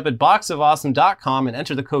sign up at boxofawesome.com and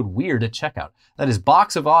enter the code WEIRD at checkout. That is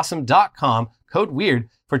boxofawesome.com, code WEIRD,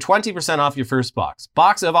 for 20% off your first box.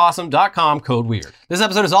 Boxofawesome.com, code WEIRD. This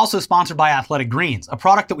episode is also sponsored by Athletic Greens, a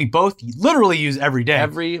product that we both literally use every day.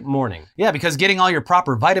 Every morning. Yeah, because getting all your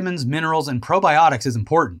proper vitamins, minerals, and probiotics is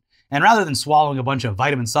important. And rather than swallowing a bunch of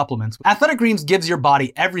vitamin supplements, Athletic Greens gives your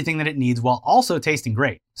body everything that it needs while also tasting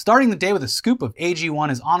great. Starting the day with a scoop of AG1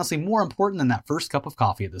 is honestly more important than that first cup of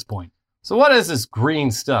coffee at this point. So what is this green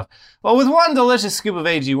stuff? Well, with one delicious scoop of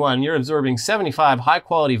AG1, you're absorbing 75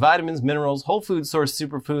 high-quality vitamins, minerals, whole food source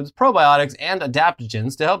superfoods, probiotics, and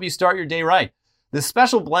adaptogens to help you start your day right. This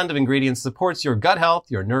special blend of ingredients supports your gut health,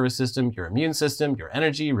 your nervous system, your immune system, your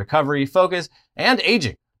energy, recovery, focus, and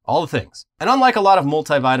aging. All the things. And unlike a lot of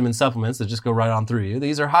multivitamin supplements that just go right on through you,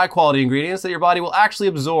 these are high-quality ingredients that your body will actually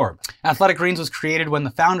absorb. Athletic Greens was created when the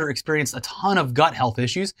founder experienced a ton of gut health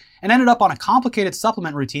issues and ended up on a complicated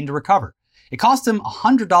supplement routine to recover. It cost him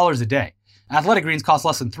 $100 a day. Athletic Greens costs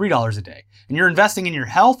less than $3 a day. And you're investing in your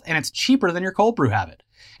health, and it's cheaper than your cold brew habit.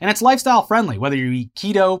 And it's lifestyle friendly, whether you eat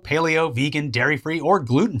keto, paleo, vegan, dairy-free, or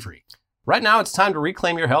gluten-free. Right now, it's time to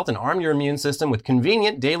reclaim your health and arm your immune system with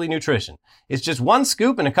convenient daily nutrition. It's just one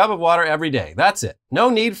scoop in a cup of water every day. That's it.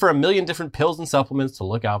 No need for a million different pills and supplements to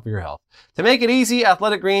look out for your health. To make it easy,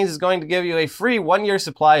 Athletic Greens is going to give you a free 1-year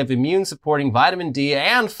supply of immune-supporting vitamin D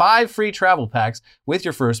and 5 free travel packs with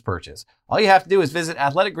your first purchase. All you have to do is visit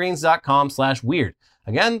athleticgreens.com/weird.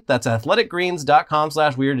 Again, that's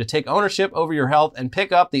athleticgreens.com/weird to take ownership over your health and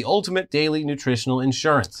pick up the ultimate daily nutritional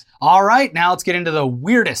insurance. All right, now let's get into the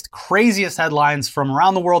weirdest, craziest headlines from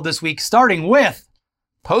around the world this week, starting with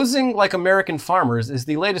Posing like American farmers is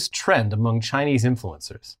the latest trend among Chinese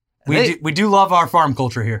influencers. We do love our farm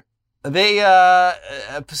culture here. They,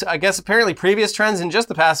 I guess apparently previous trends in just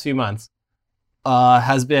the past few months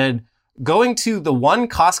has been going to the one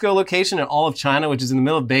Costco location in all of China, which is in the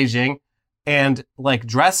middle of Beijing, and like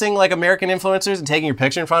dressing like American influencers and taking your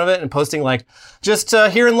picture in front of it and posting like, just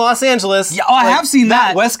here in Los Angeles. Yeah, I have seen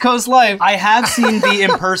that. West Coast life. I have seen the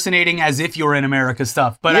impersonating as if you're in America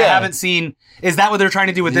stuff, but I haven't seen, is that what they're trying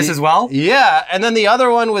to do with this as well? Yeah, and then the other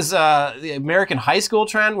one was the American high school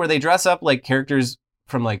trend where they dress up like characters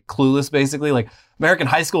from like Clueless, basically, like American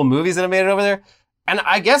high school movies that have made it over there. And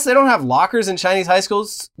I guess they don't have lockers in Chinese high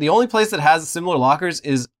schools. The only place that has similar lockers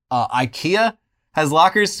is IKEA has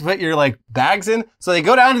lockers to put your like bags in. So they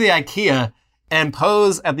go down to the IKEA and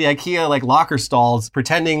pose at the IKEA like locker stalls,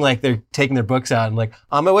 pretending like they're taking their books out and like,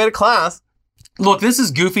 on my way to class. Look, this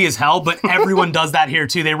is goofy as hell, but everyone does that here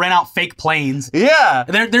too. They rent out fake planes. Yeah.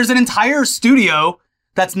 There's an entire studio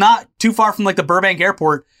that's not too far from like the Burbank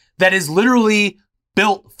airport that is literally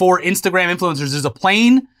built for Instagram influencers. There's a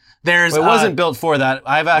plane. It wasn't built for that.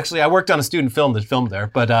 I worked on a student film that filmed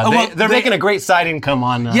there, but they're making a great side income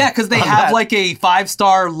on. Yeah, because they have like a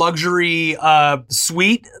 5-star luxury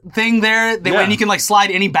suite thing there. And you can like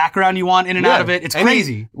slide any background you want in and out of it. It's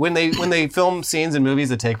crazy. When they film scenes in movies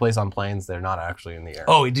that take place on planes, they're not actually in the air.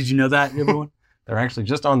 Oh, did you know that, everyone? They're actually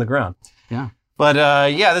just on the ground. Yeah. But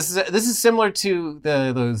this is similar to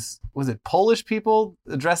those, was it Polish people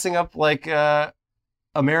dressing up like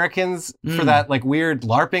Americans for that like weird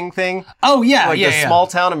LARPing thing? Oh yeah, like the small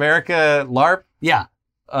town America LARP. Yeah.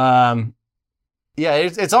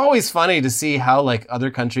 It's always funny to see how like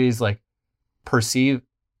other countries like perceive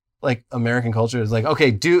like American culture. Is like,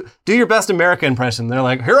 okay, do your best American impression. They're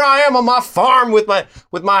like, here I am on my farm with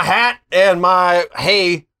my hat and my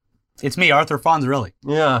hay. It's me, Arthur Fonzarelli.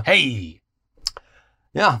 Yeah. Hey.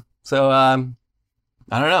 Yeah. So I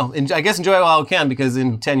don't know. And I guess enjoy it while we can, because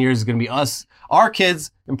in 10 years it's going to be our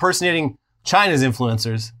kids impersonating China's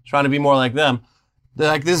influencers, trying to be more like them. They're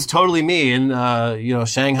like, this is totally me in,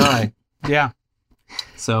 Shanghai. Yeah.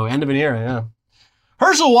 So end of an era, yeah.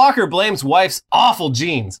 Herschel Walker blames wife's awful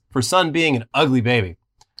genes for son being an ugly baby.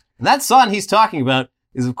 And that son he's talking about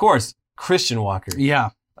is, of course, Christian Walker.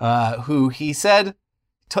 Yeah. Who he said,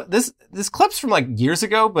 this clip's from like years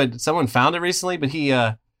ago, but someone found it recently, but he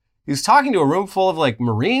was talking to a room full of like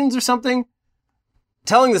Marines or something,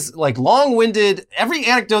 telling this like long-winded, every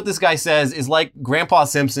anecdote this guy says is like Grandpa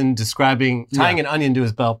Simpson tying an onion to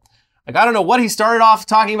his belt. Like, I don't know what he started off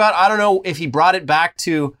talking about. I don't know if he brought it back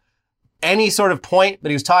to any sort of point, but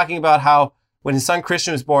he was talking about how when his son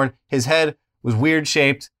Christian was born, his head was weird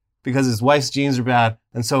shaped because his wife's genes are bad.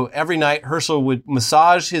 And so every night Herschel would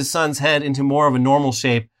massage his son's head into more of a normal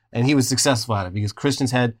shape, and he was successful at it because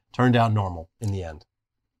Christian's head turned out normal in the end.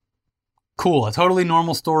 Cool. A totally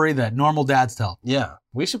normal story that normal dads tell. Yeah.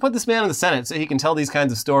 We should put this man in the Senate so he can tell these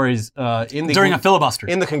kinds of stories during a filibuster.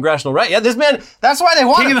 In the congressional, right? Yeah, this man, that's why they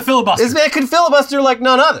want King him. of the filibuster. This man can filibuster like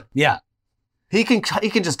none other. Yeah. He can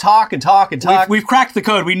just talk and talk and talk. We've cracked the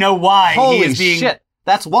code. We know why Holy he is being... shit.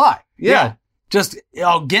 That's why. Yeah. Just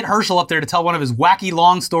get Herschel up there to tell one of his wacky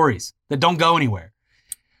long stories that don't go anywhere.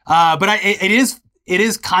 But it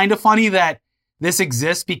is kind of funny that this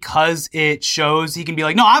exists because it shows he can be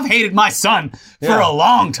like, no, I've hated my son for a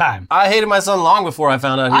long time. I hated my son long before I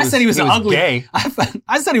found out I said he was ugly. Gay.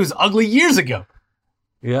 I said he was ugly years ago.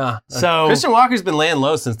 Yeah. So Christian Walker's been laying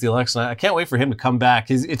low since the election. I can't wait for him to come back.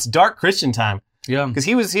 It's dark Christian time. Yeah. Because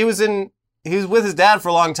he was with his dad for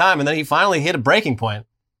a long time, and then he finally hit a breaking point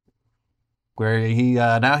where he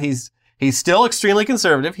now he's still extremely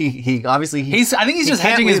conservative. He obviously I think he's just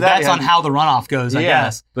hedging his bets on how the runoff goes, I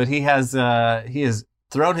guess. But he has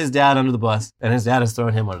thrown his dad under the bus, and his dad has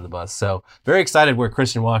thrown him under the bus. So very excited where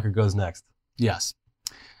Christian Walker goes next. Yes.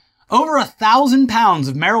 Over 1,000 pounds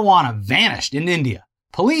of marijuana vanished in India.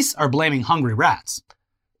 Police are blaming hungry rats.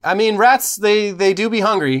 I mean, rats, they do be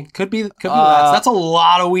hungry. Could be rats. That's a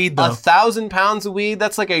lot of weed, though. 1,000 pounds of weed?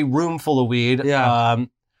 That's like a room full of weed. Yeah.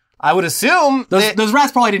 I would assume... Those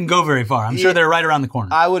rats probably didn't go very far. I'm sure they're right around the corner.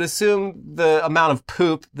 I would assume the amount of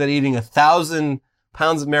poop that eating 1,000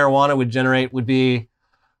 pounds of marijuana would generate would be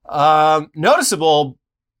noticeable.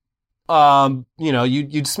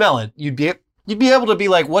 You'd smell it. You'd be able to be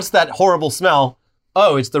like, what's that horrible smell?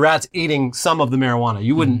 Oh, it's the rats eating some of the marijuana.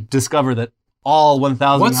 You wouldn't discover that all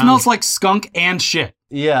 1,000 What smells like skunk and shit?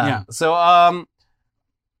 Yeah. So,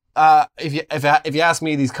 if you ask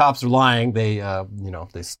me, these cops are lying. The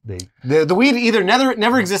weed either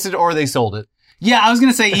never existed or they sold it. Yeah, I was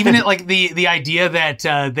gonna say even like the idea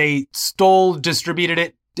that they stole, distributed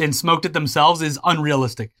it, and smoked it themselves is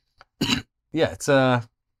unrealistic. Yeah, it's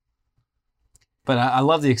But I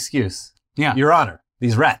love the excuse. Yeah. Your Honor,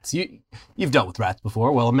 these rats. You've dealt with rats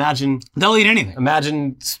before. Well, imagine They'll eat anything.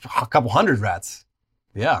 Imagine a couple hundred rats.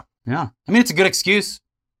 Yeah. Yeah. I mean, it's a good excuse.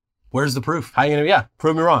 Where's the proof? How you gonna? Yeah.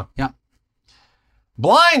 Prove me wrong. Yeah.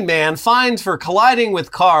 Blind man fined for colliding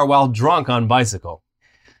with car while drunk on bicycle.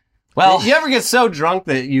 Well, You ever get so drunk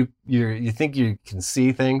that you think you can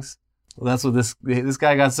see things? Well, that's what this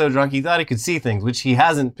guy got so drunk he thought he could see things, which he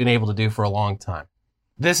hasn't been able to do for a long time.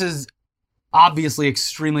 this is obviously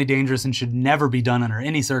extremely dangerous and should never be done under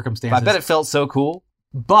any circumstances. I bet it felt so cool.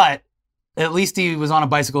 But at least he was on a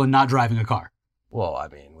bicycle and not driving a car. Well, I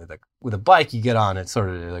mean, with a bike you get on, it's sort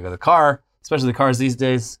of like with a car, especially the cars these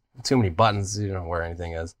days, too many buttons, you don't know where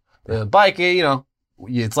anything is. The bike,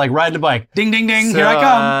 it's like riding a bike. Ding, ding, ding, So, here I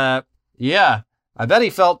come. Yeah. I bet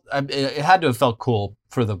it had to have felt cool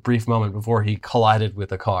for the brief moment before he collided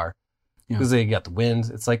with a car. Because they got the wind.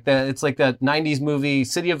 It's like that 90s movie,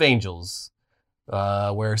 City of Angels,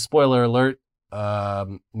 where, spoiler alert,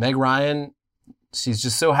 Meg Ryan, she's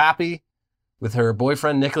just so happy with her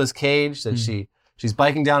boyfriend, Nicolas Cage, that she's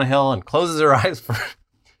biking down a hill and closes her eyes for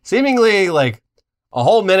seemingly like a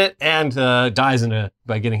whole minute and dies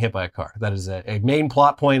by getting hit by a car. That is a main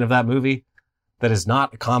plot point of that movie. That is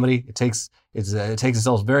not a comedy. It takes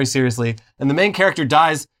itself very seriously. And the main character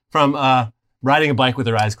dies from riding a bike with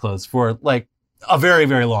her eyes closed for like a very,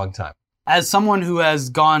 very long time. As someone who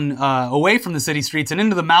has gone away from the city streets and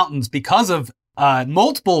into the mountains because of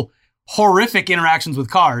multiple horrific interactions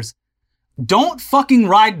with cars, don't fucking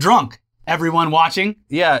ride drunk, everyone watching.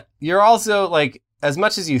 Yeah, you're also like, as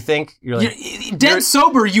much as you think, you're like... Dead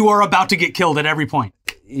sober, you are about to get killed at every point.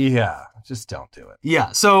 Yeah, just don't do it.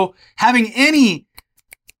 Yeah, so having any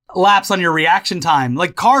lapse on your reaction time,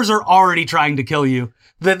 like cars are already trying to kill you.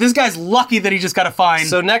 This guy's lucky that he just got a fine.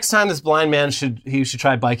 So next time this blind man should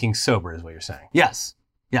try biking sober, is what you're saying? Yes.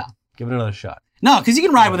 Yeah. Give it another shot. No, because you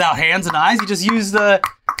can ride without hands and eyes. You just use the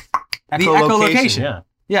echolocation. Yeah.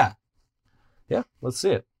 Yeah. Yeah, let's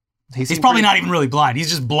see it. He's probably not even really blind.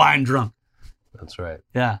 He's just blind drunk. That's right.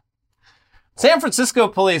 Yeah. San Francisco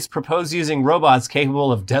police propose using robots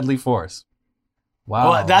capable of deadly force.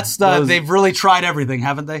 Wow. Well, they've really tried everything,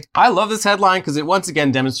 haven't they? I love this headline because it once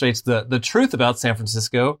again demonstrates the truth about San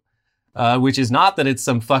Francisco, which is not that it's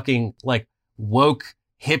some fucking like woke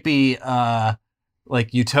hippie,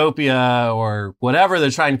 like utopia or whatever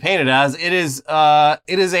they're trying to paint it as. It is a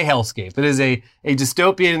hellscape. It is a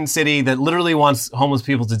dystopian city that literally wants homeless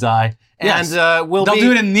people to die. Yes. And they'll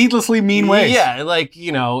do it in needlessly mean ways. Yeah, like,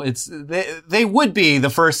 they would be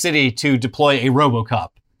the first city to deploy a RoboCop.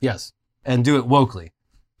 Yes. And do it wokely.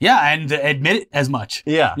 Yeah, and admit it as much.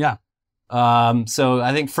 Yeah. Yeah. So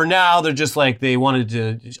I think for now, they're just like, they wanted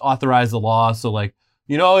to authorize the law. So like,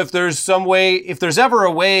 if there's ever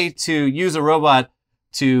a way to use a robot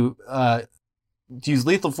to use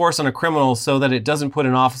lethal force on a criminal so that it doesn't put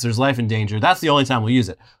an officer's life in danger, that's the only time we'll use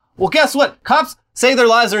it. Well, guess what? Cops say their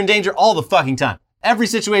lives are in danger all the fucking time. Every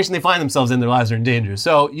situation they find themselves in, their lives are in danger.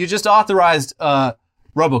 So you just authorized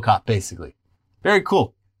RoboCop, basically. Very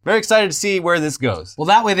cool. Very excited to see where this goes. Well,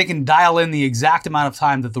 that way they can dial in the exact amount of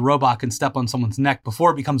time that the robot can step on someone's neck before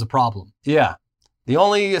it becomes a problem. Yeah. The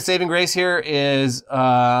only saving grace here is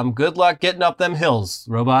good luck getting up them hills,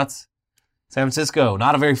 robots. San Francisco,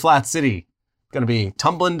 not a very flat city. Going to be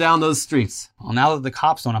tumbling down those streets. Well, now that the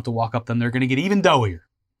cops don't have to walk up them, they're going to get even doughier.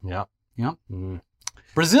 Yeah. Yep. Mm.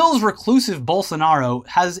 Brazil's reclusive Bolsonaro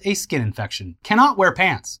has a skin infection. Cannot wear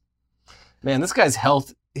pants. Man, this guy's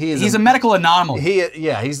health... He's a medical anomaly.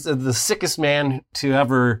 He's the sickest man to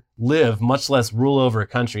ever live, much less rule over a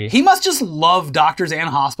country. He must just love doctors and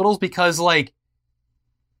hospitals because, like,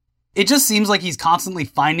 it just seems like he's constantly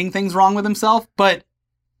finding things wrong with himself, but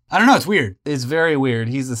I don't know, it's weird. It's very weird.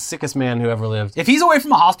 He's the sickest man who ever lived. If he's away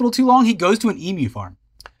from a hospital too long, he goes to an emu farm.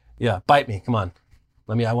 Yeah, bite me. Come on.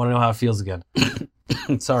 I want to know how it feels again.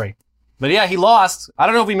 Sorry. But yeah, he lost. I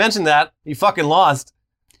don't know if we mentioned that. He fucking lost.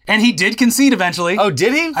 And he did concede eventually. Oh,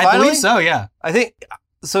 did he? Finally? I believe so, yeah. I think,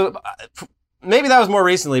 so maybe that was more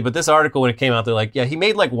recently, but this article when it came out, they're like, yeah, he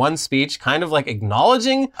made like one speech kind of like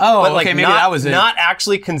acknowledging, but like maybe that was it. Not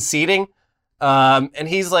actually conceding. And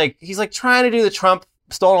he's like trying to do the Trump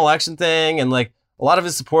stolen election thing, and like a lot of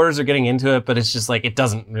his supporters are getting into it, but it's just like, it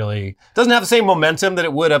doesn't have the same momentum that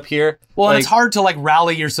it would up here. Well, like, and it's hard to like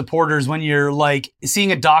rally your supporters when you're like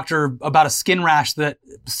seeing a doctor about a skin rash that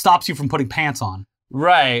stops you from putting pants on.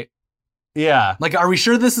 Right. Yeah. Like, are we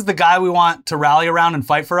sure this is the guy we want to rally around and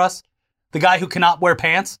fight for us? The guy who cannot wear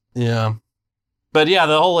pants? Yeah. But yeah,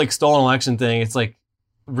 the whole like stolen election thing, it's like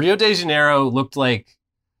Rio de Janeiro looked like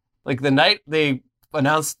the night they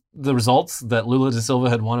announced the results that Lula da Silva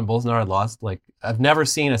had won and Bolsonaro had lost. Like, I've never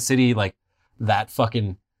seen a city like that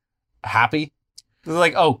fucking happy. They're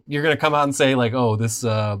like, oh, you're gonna come out and say like, oh, this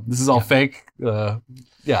is all fake.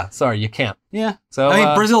 Yeah, sorry, you can't. Yeah. So I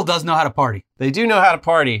mean, Brazil does know how to party. They do know how to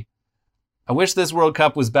party. I wish this World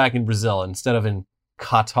Cup was back in Brazil instead of in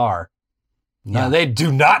Qatar. Yeah. They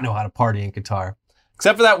do not know how to party in Qatar.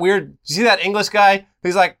 Except for that weird, you see that English guy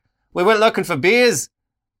who's like, we went looking for beers,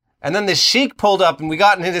 and then this sheik pulled up and we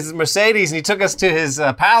got in his Mercedes and he took us to his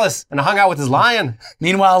palace and hung out with his lion.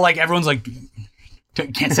 Meanwhile, like everyone's like,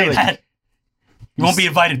 can't say that. You won't be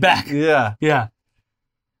invited back. Yeah. Yeah.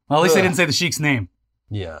 Well, at least they didn't say the sheik's name.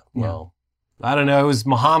 Yeah. Well, I don't know. It was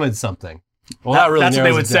Muhammad something. Well, that really that's what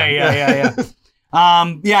they would narrows it say.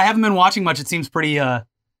 down. Yeah. I haven't been watching much. It seems pretty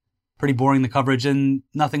boring, the coverage, and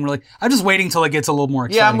nothing really. I'm just waiting till it gets a little more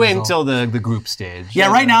exciting. Yeah, I'm waiting until the group stage.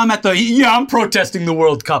 Yeah, right now I'm at I'm protesting the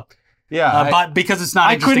World Cup. Yeah, but because it's not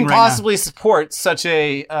I interesting couldn't right possibly support such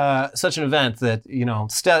an event that, you know,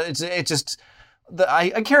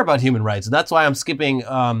 I care about human rights, and that's why I'm skipping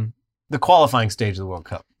the qualifying stage of the World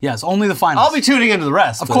Cup. Yes, only the finals. I'll be tuning into the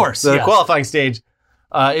rest. Of course, the yes. qualifying stage.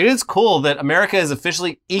 It is cool that America is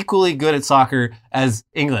officially equally good at soccer as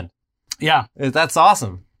England. Yeah. That's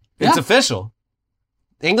awesome. It's Yeah. official.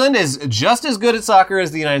 England is just as good at soccer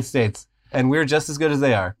as the United States, and we're just as good as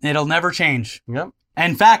they are. It'll never change. Yep.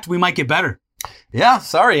 In fact, we might get better. Yeah,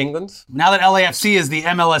 sorry, England. Now that LAFC is the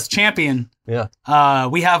MLS champion, Yeah.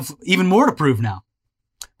 we have even more to prove now.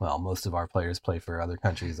 Well, most of our players play for other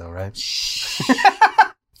countries, though, right?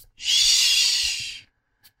 Shh.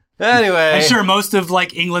 Anyway. And sure, most of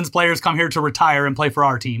like England's players come here to retire and play for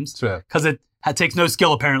our teams True. because it takes no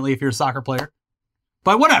skill apparently if you're a soccer player.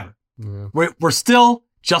 But whatever, Yeah. we're still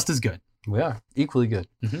just as good. We are equally good.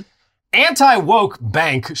 Mhm. Anti-woke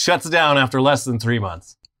bank shuts down after less than 3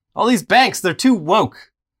 months. All these banks, they're too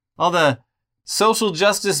woke. All the social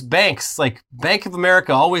justice banks, like Bank of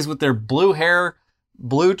America, always with their blue hair,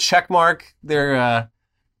 blue check mark. They're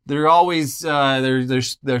always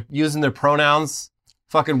they're using their pronouns.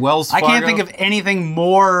 Fucking Wells Fargo. I can't think of anything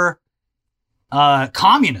more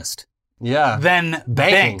communist than Banking.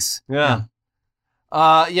 banks. Yeah.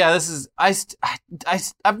 This is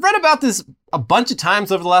I've read about this a bunch of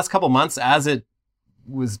times over the last couple months as it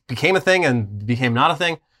became a thing and became not a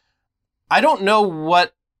thing. I don't know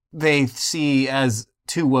what they see as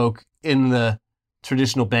too woke in the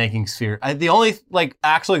traditional banking sphere. The only like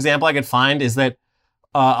actual example I could find is that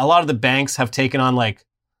a lot of the banks have taken on like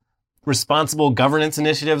responsible governance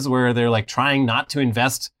initiatives where they're like trying not to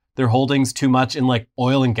invest their holdings too much in like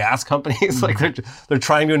oil and gas companies. Like they're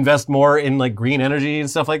trying to invest more in like green energy and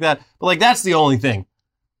stuff like that. But like that's the only thing.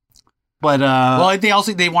 But Well,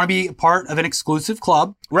 they want to be part of an exclusive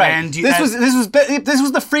club, right? And this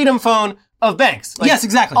was the freedom phone of banks. Like, yes,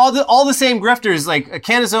 exactly. All the same grifters like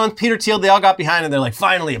Candace Owens, Peter Thiel, they all got behind and they're like,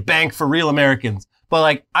 finally a bank for real Americans. But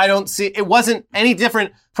like I don't see it wasn't any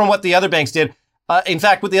different from what the other banks did. In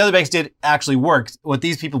fact, what the other banks did actually worked. What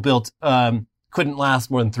these people built couldn't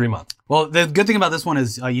last more than 3 months. Well, the good thing about this one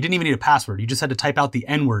is you didn't even need a password. You just had to type out the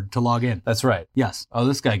N-word to log in. That's right. Yes. Oh,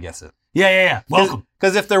 this guy gets it. Yeah. Welcome.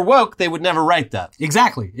 Because if they're woke, they would never write that.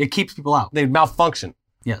 Exactly. It keeps people out. They'd malfunction.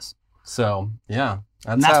 Yes. So, yeah.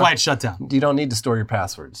 And that's why it's shut down. You don't need to store your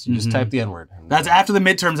passwords. You just type the N-word. That's after the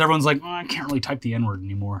midterms. Everyone's like, I can't really type the N-word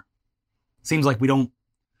anymore. Seems like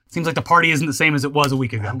the party isn't the same as it was a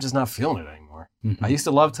week ago. I'm just not feeling it anymore. I used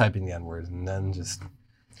to love typing the N-word and then just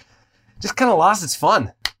kind of lost its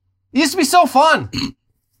fun. It used to be so fun.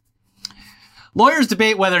 Lawyers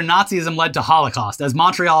debate whether Nazism led to Holocaust as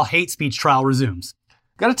Montreal hate speech trial resumes.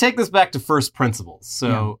 Got to take this back to first principles.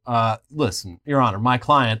 So, listen, Your Honor, my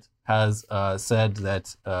client has said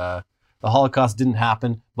that the Holocaust didn't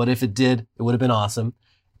happen, but if it did, it would have been awesome.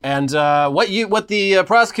 And what the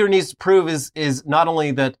prosecutor needs to prove is not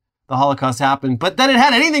only that the Holocaust happened, but that it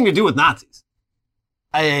had anything to do with Nazis.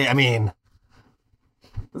 I mean,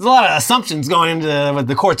 there's a lot of assumptions going into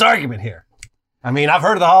the court's argument here. I mean, I've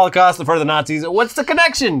heard of the Holocaust, I've heard of the Nazis. What's the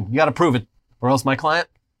connection? You got to prove it, or else my client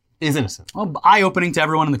is innocent. Well, eye-opening to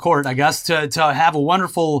everyone in the court, I guess, to have a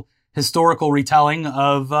wonderful historical retelling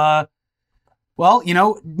of,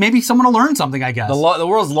 maybe someone will learn something, I guess. The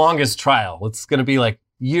world's longest trial. It's going to be like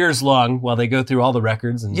years long while they go through all the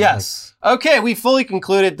records. And yes. Like, okay, we fully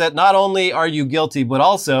concluded that not only are you guilty, but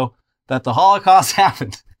also that the Holocaust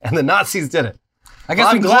happened and the Nazis did it. I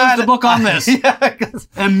guess we close the book on this. Yeah,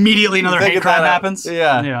 immediately another hate crime happens.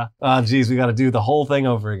 Yeah. Oh, geez, we got to do the whole thing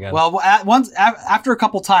over again. Well, after a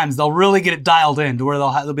couple times, they'll really get it dialed in to where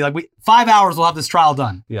they'll be like, 5 hours, we'll have this trial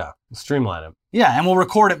done. Yeah, streamline it. Yeah, and we'll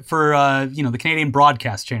record it for the Canadian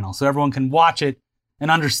Broadcast Channel so everyone can watch it and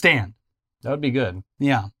understand. That would be good.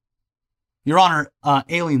 Yeah. Your Honor,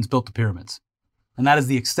 aliens built the pyramids. And that is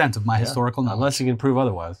the extent of my historical knowledge. Unless you can prove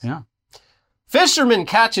otherwise. Yeah. Fisherman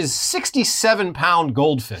catches 67-pound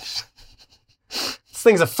goldfish. This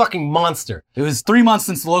thing's a fucking monster. It was 3 months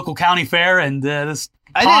since the local county fair, and this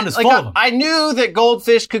pond is full of them. I knew that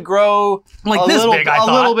goldfish could grow Like this big, I a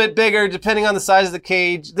thought. little bit bigger depending on the size of the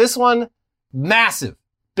cage. This one, massive.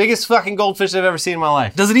 Biggest fucking goldfish I've ever seen in my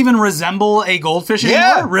life. Does it even resemble a goldfish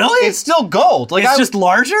anymore? Really? It's still gold. Like it's just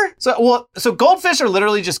larger? So goldfish are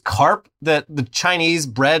literally just carp that the Chinese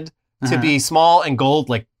bred to be small and gold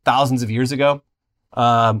like thousands of years ago.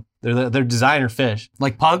 They're designer fish.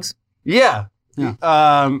 Like pugs? Yeah.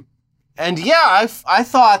 And yeah, I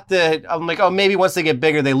thought that, I'm like, oh, maybe once they get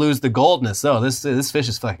bigger, they lose the goldness. Oh, this fish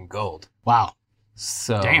is fucking gold. Wow.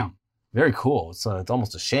 So damn. Very cool. So it's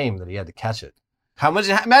almost a shame that he had to catch it.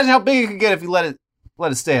 Imagine how big it could get if you let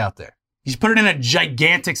it stay out there. You should put it in a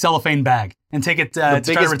gigantic cellophane bag and take it to try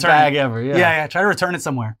to biggest return bag it. ever, yeah. Yeah, try to return it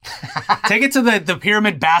somewhere. Take it to the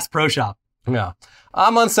Pyramid Bass Pro Shop. Yeah.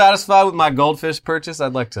 I'm unsatisfied with my goldfish purchase.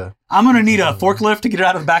 I'd like to... I'm going to need a forklift to get it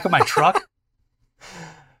out of the back of my truck.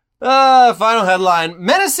 Final headline.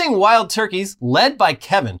 Menacing wild turkeys, led by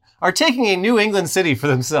Kevin, are taking a New England city for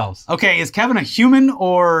themselves. Okay, is Kevin a human,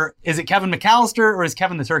 or is it Kevin McAllister, or is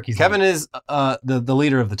Kevin the turkey? Kevin is the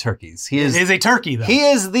leader of the turkeys. He is a turkey, though. He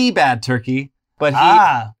is the bad turkey, but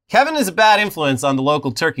Kevin is a bad influence on the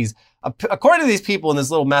local turkeys. According to these people in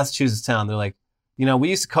this little Massachusetts town, they're like, we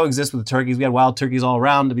used to coexist with the turkeys. We had wild turkeys all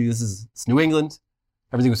around. It's New England.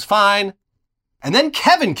 Everything was fine. And then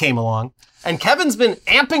Kevin came along, and Kevin's been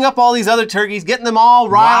amping up all these other turkeys, getting them all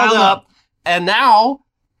riled up. And now,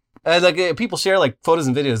 people share like photos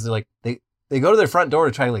and videos. They're like, they go to their front door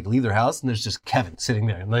to try to like leave their house, and there's just Kevin sitting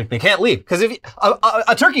there, and like they can't leave because if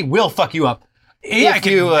a turkey will fuck you up. Yeah, it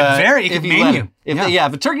can maim you.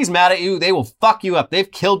 If a turkey's mad at you, they will fuck you up. They've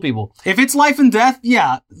killed people. If it's life and death,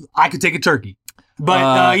 yeah, I could take a turkey.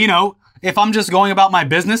 But if I'm just going about my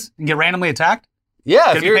business and get randomly attacked,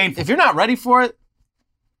 yeah, if you're not ready for it,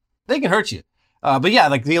 they can hurt you. But yeah,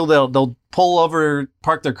 like they'll pull over,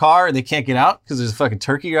 park their car, and they can't get out because there's a fucking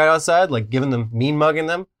turkey right outside, like mean mugging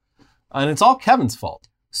them, and it's all Kevin's fault.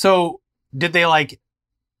 So did they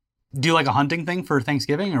do a hunting thing for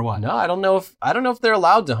Thanksgiving or what? No, I don't know if they're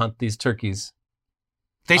allowed to hunt these turkeys.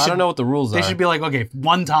 I don't know what the rules are. They should be like, okay,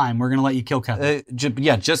 one time we're gonna let you kill Kevin.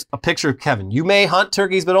 Just a picture of Kevin. You may hunt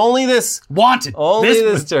turkeys, but only this. Wanted. Only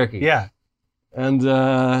this turkey. Yeah. And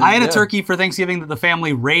I had a turkey for Thanksgiving that the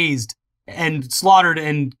family raised and slaughtered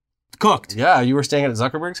and cooked. Yeah, you were staying at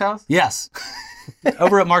Zuckerberg's house? Yes.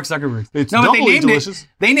 Over at Mark Zuckerberg's. It's doubly delicious.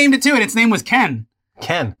 They named it too, and its name was Ken.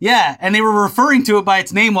 Ken. Yeah, and they were referring to it by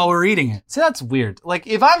its name while we were eating it. See, that's weird. Like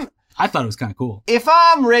I thought it was kind of cool. If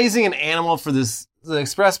I'm raising an animal for the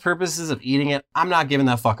express purposes of eating it, I'm not giving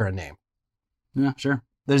that fucker a name. Yeah, sure.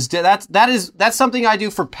 That's something I do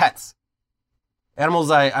for pets.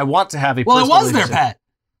 Animals I want to have a personal relationship. Well, it was their pet.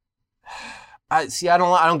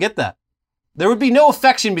 I don't get that. There would be no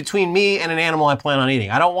affection between me and an animal I plan on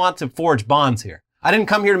eating. I don't want to forge bonds here. I didn't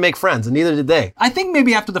come here to make friends, and neither did they. I think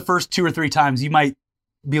maybe after the first 2 or 3 times, you might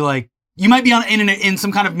be in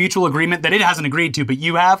some kind of mutual agreement that it hasn't agreed to, but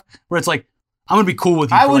you have, where it's like, I'm gonna be cool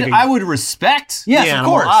with you. I would respect the animal, of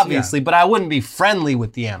course, obviously, but I wouldn't be friendly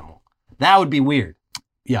with the animal. That would be weird.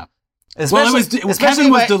 Yeah. Especially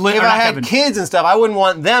Kevin was if I had kids and stuff, I wouldn't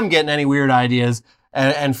want them getting any weird ideas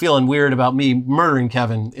and feeling weird about me murdering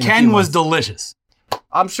Kevin. Ken was delicious.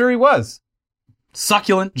 I'm sure he was.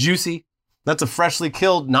 Succulent, juicy. That's a freshly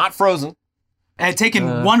killed, not frozen. And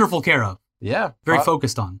taken wonderful care of. Yeah. Very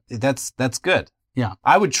focused on. That's good. Yeah.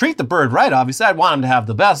 I would treat the bird right, obviously. I'd want him to have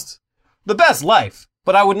the best life.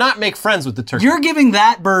 But I would not make friends with the turkey. You're giving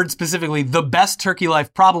that bird specifically the best turkey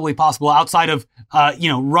life probably possible outside of,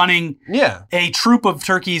 running a troop of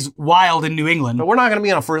turkeys wild in New England. But we're not going to be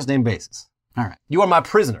on a first name basis. All right. You are my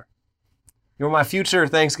prisoner. You're my future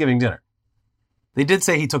Thanksgiving dinner. They did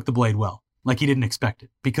say he took the blade well, like he didn't expect it.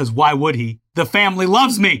 Because why would he? The family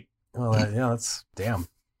loves me. Well, that's damn.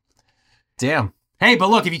 Damn. Hey, but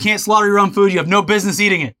look, if you can't slaughter your own food, you have no business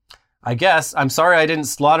eating it. I guess. I'm sorry I didn't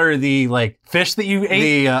slaughter the fish that you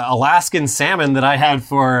ate. The Alaskan salmon that I had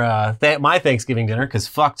for my Thanksgiving dinner, because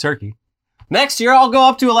fuck turkey. Next year I'll go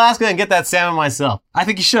up to Alaska and get that salmon myself. I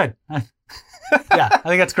think you should. Yeah, I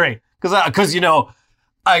think that's great. Because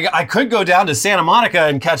I could go down to Santa Monica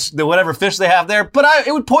and catch whatever fish they have there, but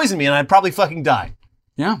it would poison me and I'd probably fucking die.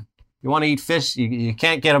 Yeah. You want to eat fish, you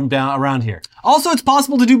can't get them down around here. Also, it's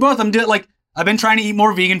possible to do both. I've been trying to eat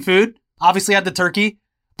more vegan food. Obviously, I had the turkey.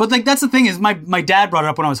 But that's the thing is my dad brought it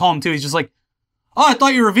up when I was home too. He's just like, oh, I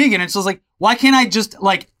thought you were vegan. And it's just like, why can't I just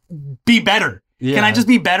be better? Yeah. Can I just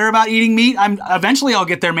be better about eating meat? Eventually I'll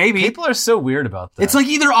get there, maybe. People are so weird about that. It's like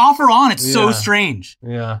either off or on. It's so Yeah. strange.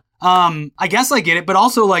 Yeah. I guess I get it, but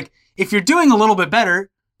also like if you're doing a little bit better,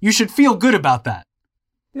 you should feel good about that.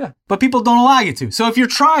 Yeah. But people don't allow you to. So if you're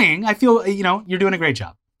trying, I feel, you're doing a great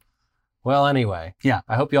job. Well, anyway. Yeah.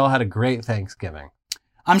 I hope you all had a great Thanksgiving.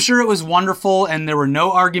 I'm sure it was wonderful, and there were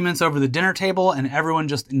no arguments over the dinner table, and everyone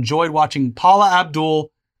just enjoyed watching Paula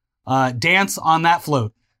Abdul dance on that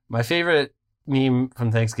float. My favorite meme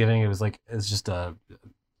from Thanksgiving, it's just a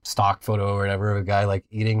stock photo or whatever of a guy like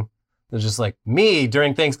eating. It's just like me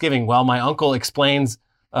during Thanksgiving while my uncle explains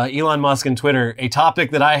Elon Musk and Twitter, a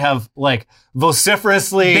topic that I have like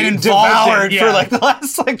vociferously Been involved devoured in, for yeah. like the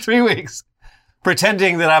last 3 weeks,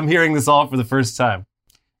 pretending that I'm hearing this all for the first time.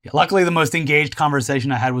 Luckily, the most engaged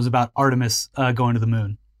conversation I had was about Artemis going to the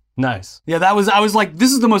moon. Nice. Yeah, I was like,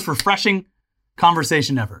 this is the most refreshing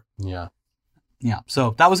conversation ever. Yeah. Yeah,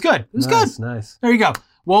 so that was good. It was good. Nice. There you go.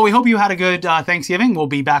 Well, we hope you had a good Thanksgiving. We'll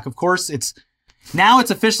be back, of course. It's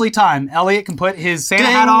officially time. Elliot can put his Santa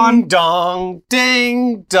hat on. Ding dong,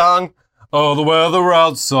 ding dong. Oh, the weather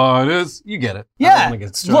outside is. You get it. I Yeah. don't wanna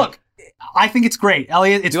get struck. Look, I think it's great.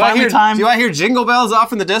 Elliot, it's do I finally hear time. Do I hear jingle bells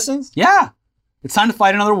off in the distance? Yeah. It's time to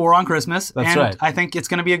fight another war on Christmas. That's and right. I think it's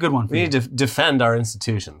going to be a good one for We you. need to defend our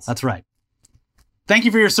institutions. That's right. Thank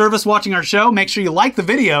you for your service watching our show. Make sure you like the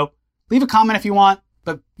video. Leave a comment if you want.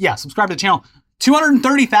 But yeah, subscribe to the channel.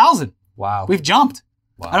 230,000. Wow. We've jumped.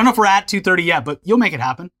 Wow. I don't know if we're at 230 yet, but you'll make it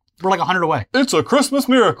happen. We're like 100 away. It's a Christmas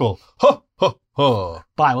miracle. Ha, ha, ha.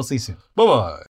 Bye. We'll see you soon. Bye-bye.